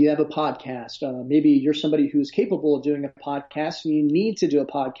 If you have a podcast, maybe you're somebody who's capable of doing a podcast and you need to do a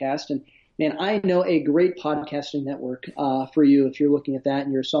podcast, and man, I know a great podcasting network for you if you're looking at that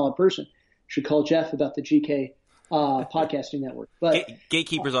and you're a solid person. You should call Jeff about the GK podcasting network. But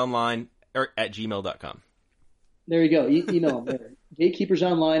Gatekeepers Online at gmail.com. There you go. Email them there.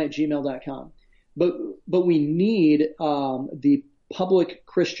 gatekeepersonline@gmail.com. But we need the public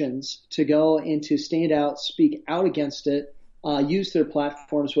Christians to go and to stand out, speak out against it, use their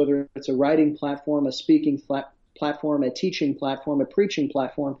platforms, whether it's a writing platform, a speaking platform, a teaching platform, a preaching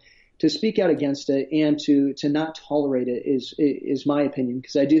platform, to speak out against it and to not tolerate it is my opinion,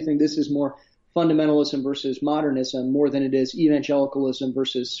 because I do think this is more fundamentalism versus modernism more than it is evangelicalism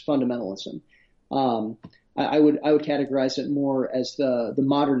versus fundamentalism. I would categorize it more as the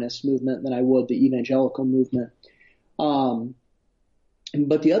modernist movement than I would the evangelical movement.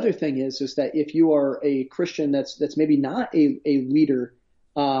 But the other thing is that if you are a Christian that's maybe not a leader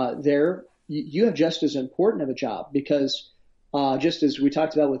there, you have just as important of a job, because just as we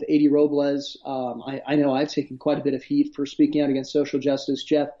talked about with A.D. Robles, I know I've taken quite a bit of heat for speaking out against social justice.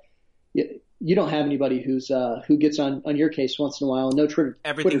 Jeff, you don't have anybody who gets on your case once in a while. No Twitter.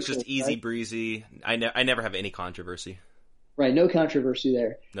 Everything's just right? easy breezy. I never have any controversy. Right, no controversy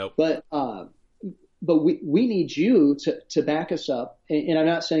there. Nope. But we need you to back us up. And I'm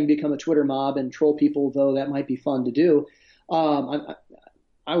not saying become a Twitter mob and troll people, though that might be fun to do.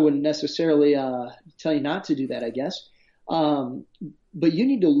 I wouldn't necessarily tell you not to do that, I guess. But you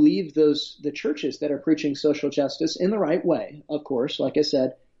need to leave the churches that are preaching social justice in the right way, of course. Like I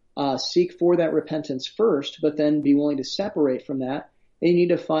said, seek for that repentance first, but then be willing to separate from that. And you need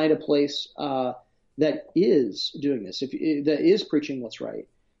to find a place that is doing this, that is preaching what's right.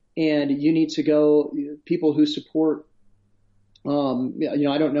 And you need to go, people who support, I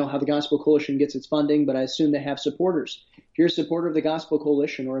don't know how the Gospel Coalition gets its funding, but I assume they have supporters. If you're a supporter of the Gospel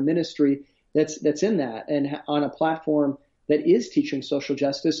Coalition or a ministry that's in that and on a platform that is teaching social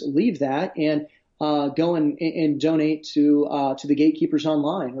justice, leave that and go and donate to the Gatekeepers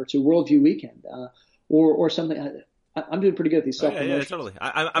Online or to Worldview Weekend or something. I'm doing pretty good at these self-promotions. Yeah, totally.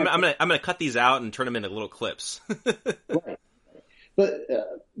 I'm gonna cut these out and turn them into little clips. Right.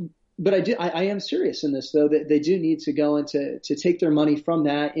 But I am serious in this, though, that they do need to go and to take their money from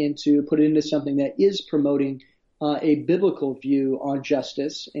that and to put it into something that is promoting a biblical view on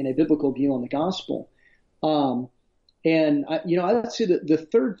justice and a biblical view on the gospel. And I would say that the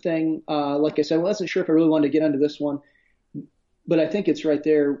third thing, like I said, I wasn't sure if I really wanted to get into this one, but I think it's right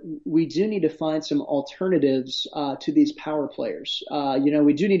there. We do need to find some alternatives to these power players.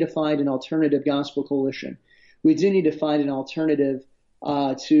 We do need to find an alternative gospel coalition. We do need to find an alternative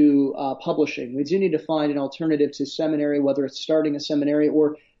to publishing. We do need to find an alternative to seminary, whether it's starting a seminary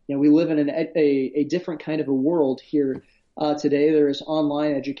or, we live in a different kind of a world here today. There is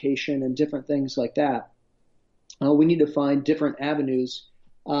online education and different things like that. We need to find different avenues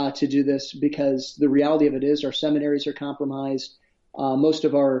to do this, because the reality of it is our seminaries are compromised. Most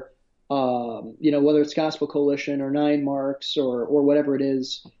of our, whether it's Gospel Coalition or Nine Marks or whatever it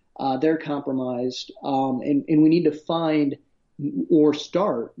is, they're compromised. And we need to find or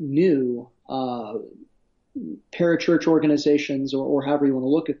start new parachurch organizations or however you want to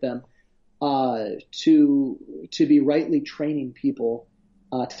look at them to be rightly training people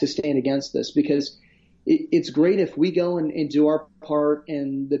to stand against this, because it's great if we go and do our part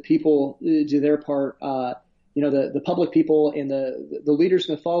and the people do their part, the public people and the leaders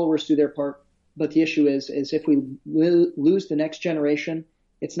and the followers do their part. But the issue is if we lose the next generation,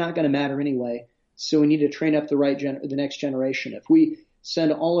 it's not going to matter anyway. So we need to train up the next generation. If we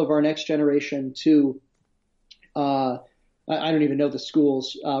send all of our next generation to, I don't even know the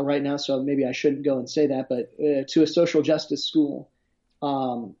schools right now, so maybe I shouldn't go and say that, but to a social justice school,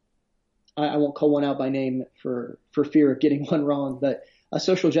 I won't call one out by name for fear of getting one wrong, but a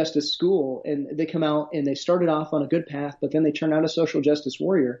social justice school, and they come out and they started off on a good path, but then they turn out a social justice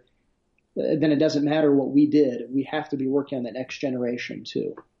warrior, then it doesn't matter what we did. We have to be working on that next generation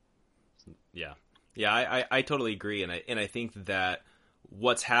too. Yeah. Yeah, I totally agree. And I think that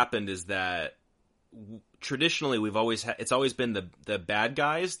what's happened is that traditionally it's always been the bad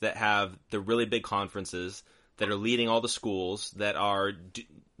guys that have the really big conferences, that are leading all the schools, that are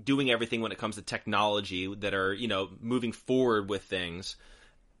doing everything when it comes to technology, that are, moving forward with things.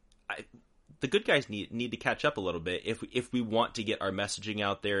 The good guys need to catch up a little bit if we want to get our messaging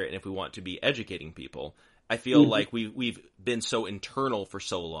out there and if we want to be educating people. I feel like we've been so internal for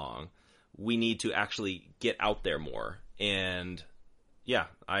so long. We need to actually get out there more. And yeah,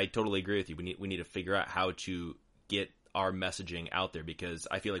 I totally agree with you. We need to figure out how to get our messaging out there, because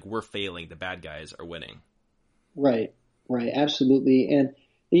I feel like we're failing. The bad guys are winning. Right. Absolutely. And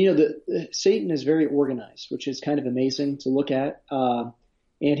Satan is very organized, which is kind of amazing to look at.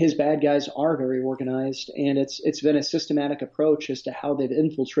 And his bad guys are very organized, and it's been a systematic approach as to how they've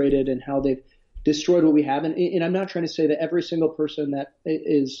infiltrated and how they've destroyed what we have. And I'm not trying to say that every single person that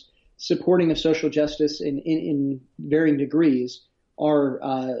is supporting of social justice in varying degrees are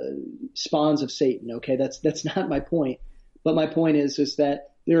spawns of Satan. Okay, that's not my point. But my point is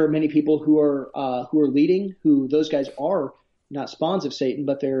that there are many people who are leading, who those guys are not spawns of Satan,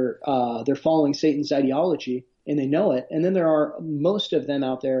 but they're following Satan's ideology. And they know it. And then there are most of them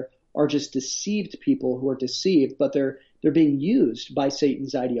out there are just deceived people who are deceived, but they're being used by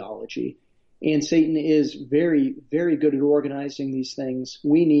Satan's ideology. And Satan is very, very good at organizing these things.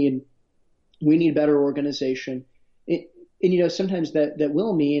 We need better organization. And sometimes that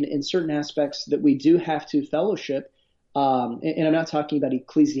will mean in certain aspects that we do have to fellowship. And I'm not talking about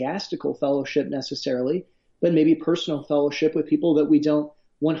ecclesiastical fellowship necessarily, but maybe personal fellowship with people that we don't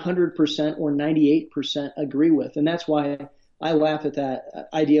 100% or 98% agree with. And that's why I laugh at that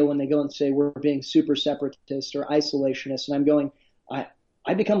idea when they go and say we're being super separatist or isolationist. And I'm going,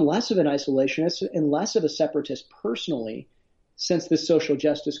 I become less of an isolationist and less of a separatist personally since this social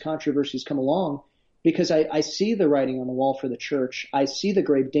justice controversy has come along, because I see the writing on the wall for the church. I see the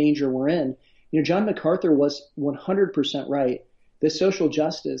grave danger we're in. John MacArthur was 100% right. The social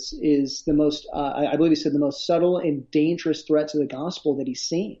justice is the most, I believe he said, the most subtle and dangerous threat to the gospel that he's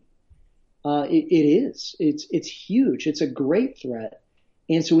seen. It is. It's huge. It's a great threat.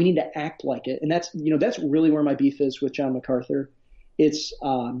 And so we need to act like it. And that's really where my beef is with John MacArthur. It's,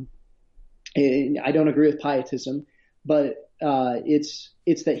 I don't agree with pietism, but it's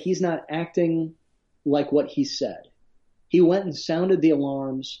that he's not acting like what he said. He went and sounded the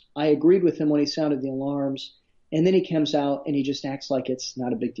alarms. I agreed with him when he sounded the alarms. And then he comes out and he just acts like it's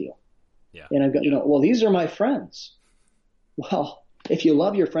not a big deal. Yeah. And I've got, well, these are my friends. Well, if you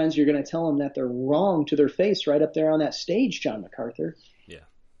love your friends, you're going to tell them that they're wrong to their face right up there on that stage, John MacArthur. Yeah.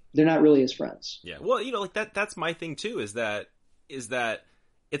 They're not really his friends. Yeah. Well, like that's my thing too, is that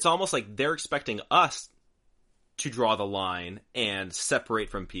it's almost like they're expecting us to draw the line and separate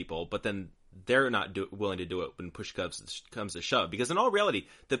from people, but then they're not willing to do it when push comes to shove. Because in all reality,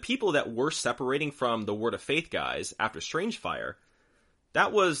 the people that were separating from the Word of Faith guys after Strange Fire,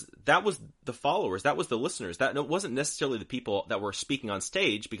 that was the followers, that was the listeners. That wasn't necessarily the people that were speaking on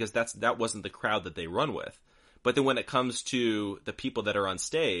stage, because that wasn't the crowd that they run with. But then when it comes to the people that are on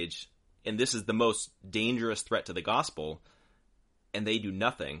stage, and this is the most dangerous threat to the gospel, and they do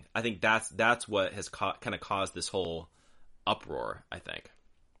nothing, I think that's what has kind of caused this whole uproar, I think.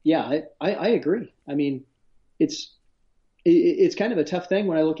 Yeah, I agree. I mean, it's kind of a tough thing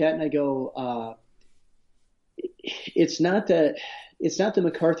when I look at it and I go, it's not that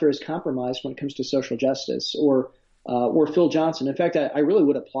MacArthur is compromised when it comes to social justice or Phil Johnson. In fact, I really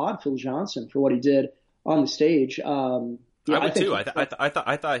would applaud Phil Johnson for what he did on the stage. I would too. I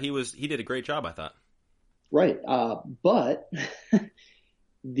thought he did a great job. I thought. Right, but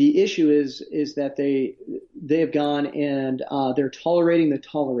the issue is that they have gone and they're tolerating the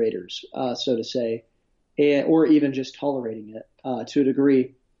tolerators, so to say, or even just tolerating it to a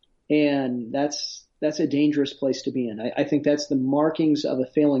degree, and that's a dangerous place to be in. I think that's the markings of a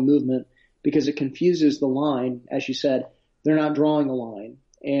failing movement, because it confuses the line. As you said, they're not drawing a line,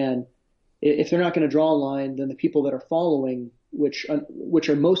 and if they're not going to draw a line, then the people that are following, which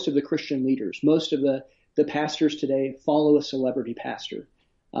are most of the Christian leaders, most of the pastors today follow a celebrity pastor.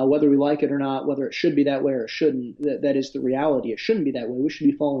 Whether we like it or not, whether it should be that way or it shouldn't, that is the reality. It shouldn't be that way. We should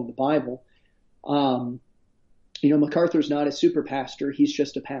be following the Bible. MacArthur's not a super pastor. He's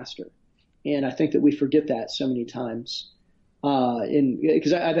just a pastor. And I think that we forget that so many times.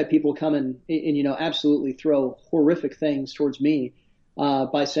 Because I've had people come and absolutely throw horrific things towards me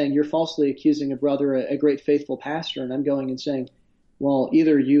by saying, you're falsely accusing a brother, a great faithful pastor. And I'm going and saying, well,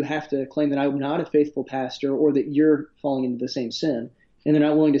 either you have to claim that I'm not a faithful pastor or that you're falling into the same sin. And they're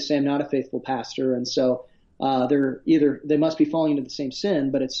not willing to say I'm not a faithful pastor. And so they must be falling into the same sin,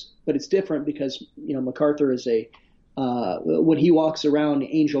 but it's different because, MacArthur is when he walks around,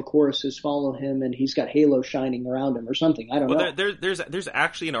 angel choruses follow him and he's got halo shining around him or something. I don't know. There's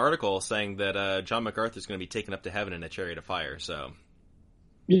actually an article saying that John MacArthur is going to be taken up to heaven in a chariot of fire. So.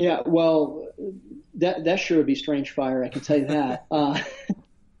 Yeah, well, that sure would be strange fire. I can tell you that.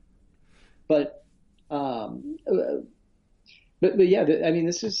 But yeah,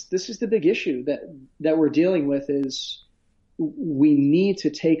 this is the big issue that we're dealing with. Is we need to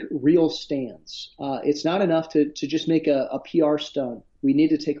take real stands. It's not enough to just make a PR stunt. We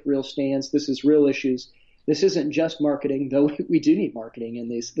need to take real stands. This is real issues. This isn't just marketing, though we do need marketing in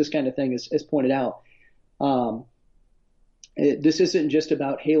this kind of thing, as pointed out. This isn't just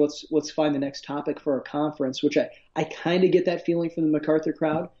about, hey, let's find the next topic for our conference, which I kind of get that feeling from the MacArthur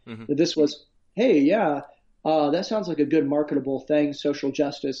crowd. Mm-hmm. That this was, hey, yeah, that sounds like a good marketable thing, social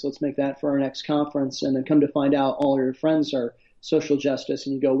justice. Let's make that for our next conference. And then come to find out all your friends are social justice.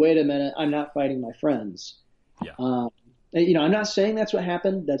 And you go, wait a minute, I'm not fighting my friends. Yeah. I'm not saying that's what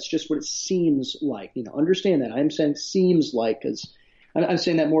happened. That's just what it seems like. Understand that. I'm saying seems like, because I'm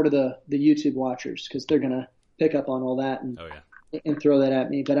saying that more to the YouTube watchers, because they're going to pick up on all that and throw that at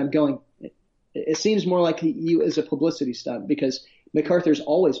me. But I'm going, it seems more like you as a publicity stunt, because MacArthur's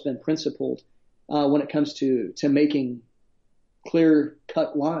always been principled when it comes to making clear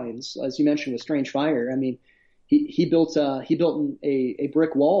cut lines, as you mentioned with Strange Fire. I mean, he built a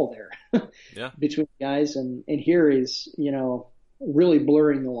brick wall there between guys, and here is, really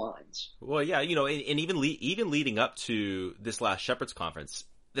blurring the lines. Well, yeah, and even leading up to this last Shepherd's Conference,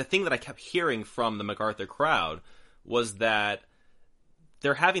 the thing that I kept hearing from the MacArthur crowd was that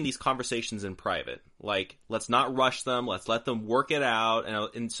they're having these conversations in private. Like, let's not rush them. Let's let them work it out.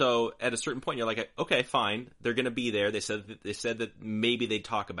 And so at a certain point, you're like, okay, fine. They're going to be there. They said that maybe they'd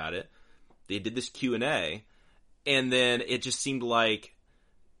talk about it. They did this Q&A. And then it just seemed like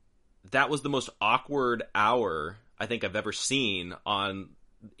that was the most awkward hour I think I've ever seen on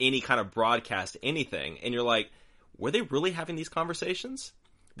any kind of broadcast, anything. And you're like, were they really having these conversations?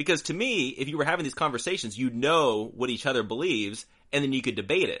 Because to me, if you were having these conversations, you'd know what each other believes, and then you could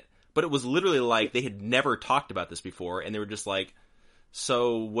debate it. But it was literally like they had never talked about this before, and they were just like,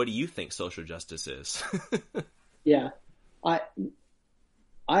 so what do you think social justice is? Yeah. I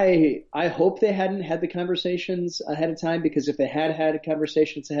hope they hadn't had the conversations ahead of time, because if they had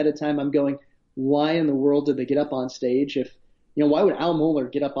conversations ahead of time, I'm going, why in the world did they get up on stage? Why would Al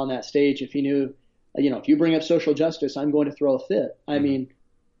Mohler get up on that stage if he knew, if you bring up social justice, I'm going to throw a fit? I mean,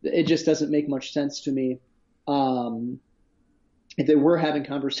 it just doesn't make much sense to me. If they were having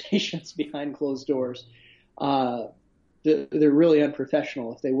conversations behind closed doors, they're really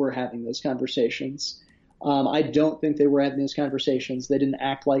unprofessional if they were having those conversations. I don't think they were having those conversations. They didn't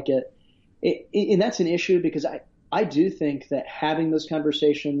act like it. And that's an issue, because I do think that having those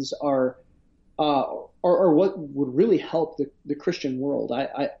conversations are what would really help the Christian world.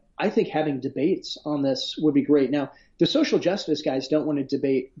 I think having debates on this would be great. Now, the social justice guys don't want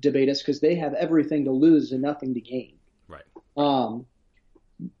to debate us because they have everything to lose and nothing to gain. Right.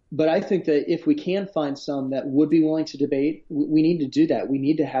 But I think that if we can find some that would be willing to debate, we need to do that. We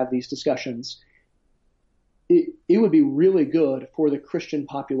need to have these discussions. It would be really good for the Christian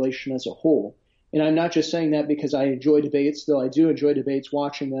population as a whole. And I'm not just saying that because I enjoy debates, though I do enjoy debates,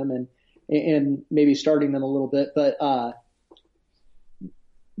 watching them and maybe starting them a little bit.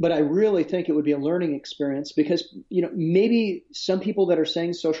 But I really think it would be a learning experience, because, maybe some people that are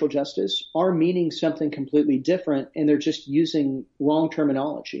saying social justice are meaning something completely different, and they're just using wrong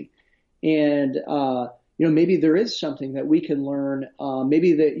terminology. And, maybe there is something that we can learn.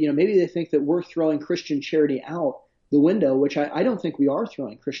 Maybe they think that we're throwing Christian charity out the window, which I don't think we are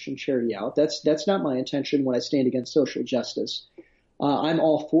throwing Christian charity out. That's not my intention when I stand against social justice. I'm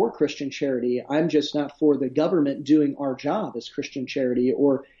all for Christian charity. I'm just not for the government doing our job as Christian charity,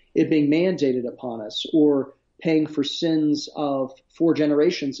 or it being mandated upon us, or paying for sins of 4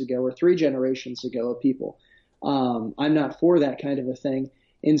 generations ago or 3 generations ago of people. I'm not for that kind of a thing.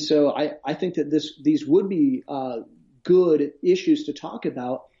 And so I think that these would be good issues to talk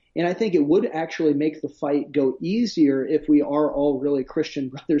about. And I think it would actually make the fight go easier if we are all really Christian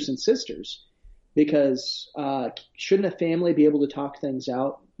brothers and sisters. Because shouldn't a family be able to talk things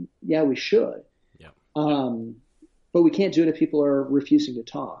out? Yeah, we should. Yeah. But we can't do it if people are refusing to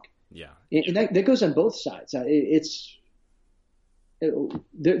talk. Yeah. And that goes on both sides.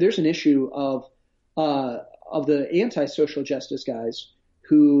 There's an issue of the anti-social justice guys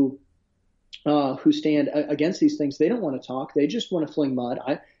who stand against these things. They don't want to talk. They just want to fling mud.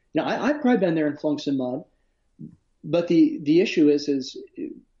 I've probably been there and flung some mud. But the issue is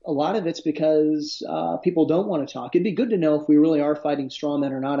a lot of it's because people don't want to talk. It'd be good to know if we really are fighting straw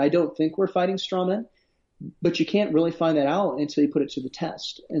men or not. I don't think we're fighting straw men, but you can't really find that out until you put it to the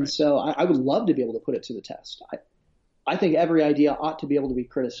test. And so I would love to be able to put it to the test. I think every idea ought to be able to be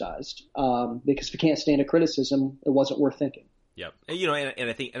criticized, because if you can't stand a criticism, it wasn't worth thinking. Yep. And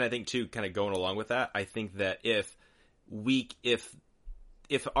I think too, kind of going along with that, I think that if the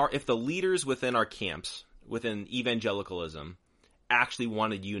leaders within our camps, within evangelicalism, actually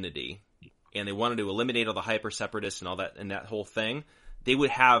wanted unity, and they wanted to eliminate all the hyper-separatists and all that, and that whole thing, they would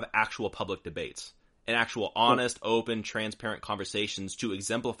have actual public debates and actual honest, open, transparent conversations to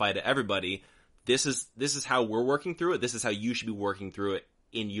exemplify to everybody, this is how we're working through it. This is how you should be working through it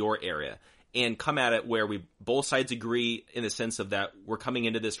in your area. and come at it where we both sides agree in the sense of that we're coming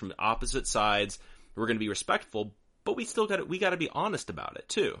into this from opposite sides. We're going to be respectful, but we got to be honest about it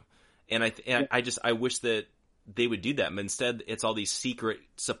too. And I wish that they would do that, but instead it's all these secret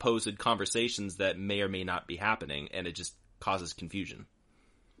supposed conversations that may or may not be happening, and it just causes confusion.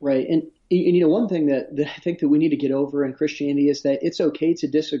 Right. And one thing that I think that we need to get over in Christianity is that it's okay to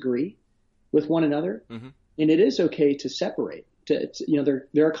disagree with one another, and it is okay to separate.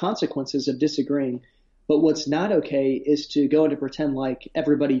 There are consequences of disagreeing, but what's not okay is to go and to pretend like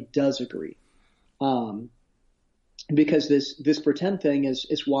everybody does agree. Because this pretend thing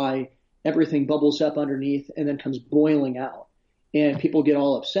is why everything bubbles up underneath and then comes boiling out. And people get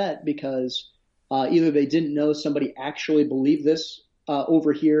all upset because either they didn't know somebody actually believed this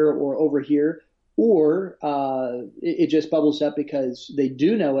over here, or it just bubbles up because they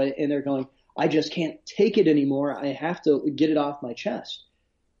do know it and they're going, I just can't take it anymore. I have to get it off my chest.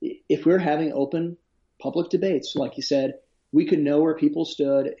 If we're having open public debates, like you said, we could know where people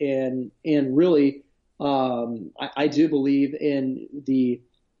stood, and really, I do believe in the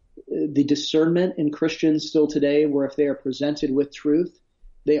discernment in Christians still today, where if they are presented with truth,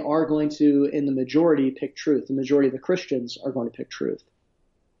 they are going to, in the majority, pick truth. The majority of the Christians are going to pick truth.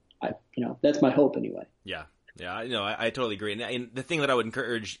 That's my hope anyway. Yeah. Yeah, I totally agree. And the thing that I would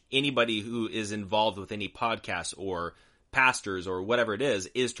encourage anybody who is involved with any podcasts or pastors or whatever it is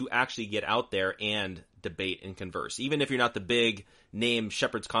to actually get out there and debate and converse. Even if you're not the big name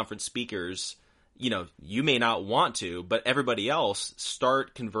Shepherd's Conference speakers, you may not want to, but everybody else,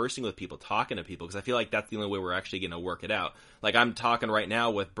 start conversing with people, talking to people, because I feel like that's the only way we're actually going to work it out. Like I'm talking right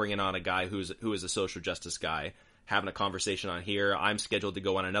now with bringing on a guy who is a social justice guy, having a conversation on here. I'm scheduled to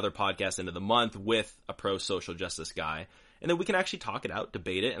go on another podcast into the month with a pro-social justice guy, and then we can actually talk it out,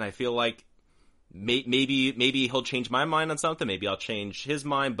 debate it, and I feel like maybe he'll change my mind on something, maybe I'll change his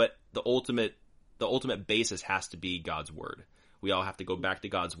mind, but the ultimate basis has to be God's word. We all have to go back to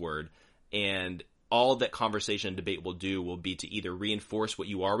God's word, and all that conversation and debate will do will be to either reinforce what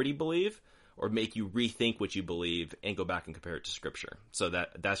you already believe or make you rethink what you believe and go back and compare it to Scripture. So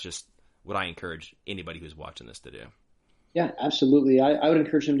that's just what I encourage anybody who's watching this to do. Yeah, absolutely. I would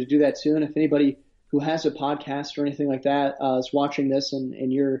encourage them to do that too. And if anybody who has a podcast or anything like that is watching this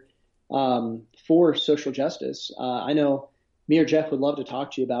and you're for social justice, I know me or Jeff would love to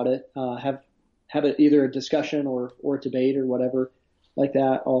talk to you about it. Have it either a discussion or a debate or whatever like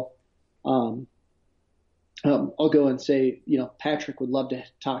that. I'll go and say, Patrick would love to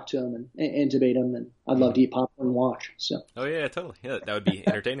talk to him and debate him, and I'd love to eat popcorn and watch. So. Oh yeah, totally. Yeah, that would be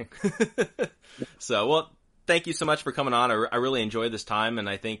entertaining. So, well, thank you so much for coming on. I really enjoyed this time, and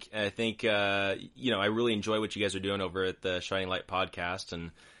I think I really enjoy what you guys are doing over at the Shining Light Podcast.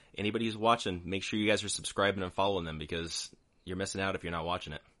 And anybody who's watching, make sure you guys are subscribing and following them, because you're missing out if you're not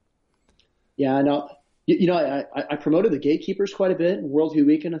watching it. Yeah, I know. I promoted the Gatekeepers quite a bit, and World View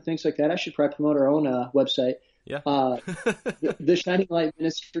Weekend and things like that. I should probably promote our own website. Yeah.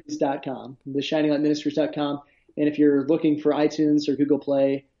 TheShiningLightMinistries.com. TheShiningLightMinistries.com. And if you're looking for iTunes or Google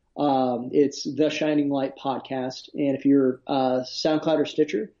Play, it's The Shining Light Podcast. And if you're SoundCloud or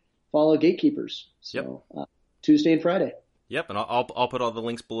Stitcher, follow Gatekeepers. So Tuesday and Friday. Yep, and I'll put all the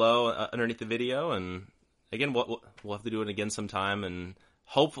links below underneath the video. And again, we'll have to do it again sometime, and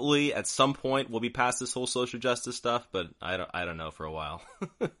hopefully at some point we'll be past this whole social justice stuff, but I don't know for a while.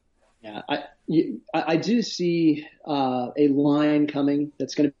 Yeah, I do see a line coming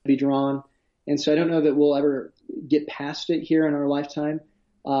that's going to be drawn, and so I don't know that we'll ever get past it here in our lifetime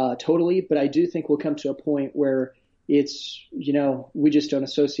totally, but I do think we'll come to a point where it's, we just don't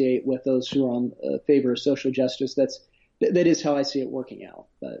associate with those who are on favor of social justice. That is how I see it working out,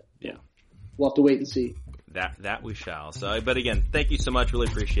 but yeah, we'll have to wait and see. That we shall. So, but again, thank you so much. Really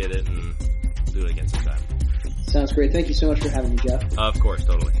appreciate it, and we'll do it again sometime. Sounds great. Thank you so much for having me, Jeff. Of course,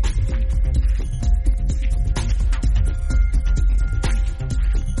 totally.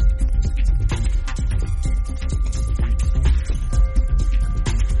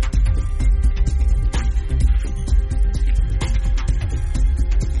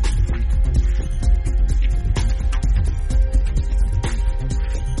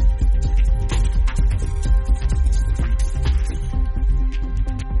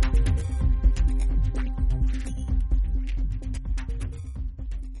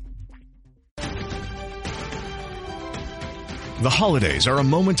 The holidays are a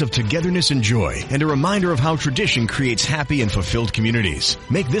moment of togetherness and joy and a reminder of how tradition creates happy and fulfilled communities.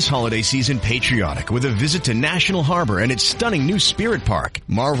 Make this holiday season patriotic with a visit to National Harbor and its stunning new Spirit Park.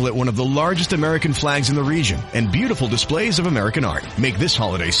 Marvel at one of the largest American flags in the region and beautiful displays of American art. Make this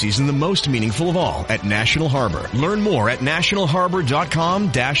holiday season the most meaningful of all at National Harbor. Learn more at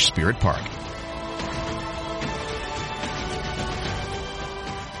nationalharbor.com/Spirit Park.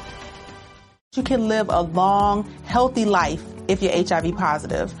 You can live a long, healthy life if you're HIV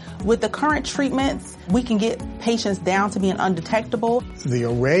positive. With the current treatments, we can get patients down to being undetectable. The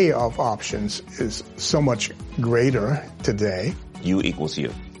array of options is so much greater today. U equals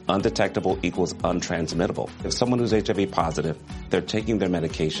U. Undetectable equals untransmittable. If someone who's HIV positive, they're taking their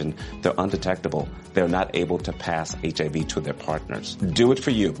medication, they're undetectable, they're not able to pass HIV to their partners. Do it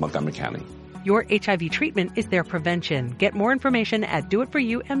for you, Montgomery County. Your HIV treatment is their prevention. Get more information at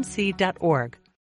doitforumc.org.